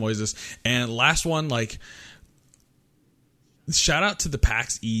 shout out to Moises. And last one, like, shout out to the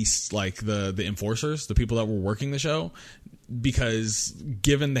PAX East, like the enforcers, the people that were working the show. Because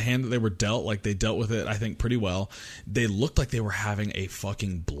given the hand that they were dealt, like they dealt with it, I think pretty well. They looked like they were having a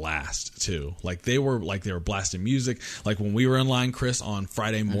fucking blast too. Like they were blasting music. Like when we were in line, Chris, on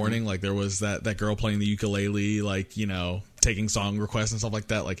Friday morning, like there was that girl playing the ukulele, like, taking song requests and stuff like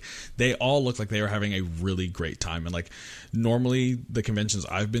that. Like they all looked like they were having a really great time. And like normally the conventions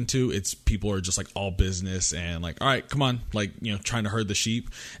I've been to, it's people are just like all business and like, all right, come on, like, trying to herd the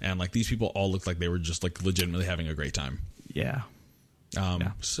sheep. And like these people all looked like they were just like legitimately having a great time. Yeah.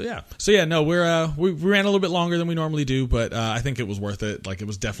 So no, we ran a little bit longer than we normally do, but I think it was worth it. Like it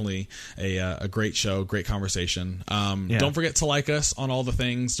was definitely a great show, great conversation. Don't forget to like us on all the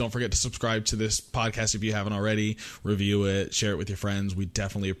things. Don't forget to subscribe to this podcast if you haven't already. Review it, share it with your friends. We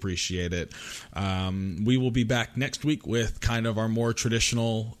definitely appreciate it. We will be back next week with kind of our more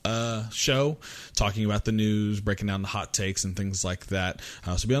traditional show, talking about the news, breaking down the hot takes and things like that.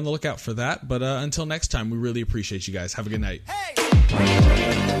 So be on the lookout for that. But until next time, we really appreciate you guys. Have a good night. Hey!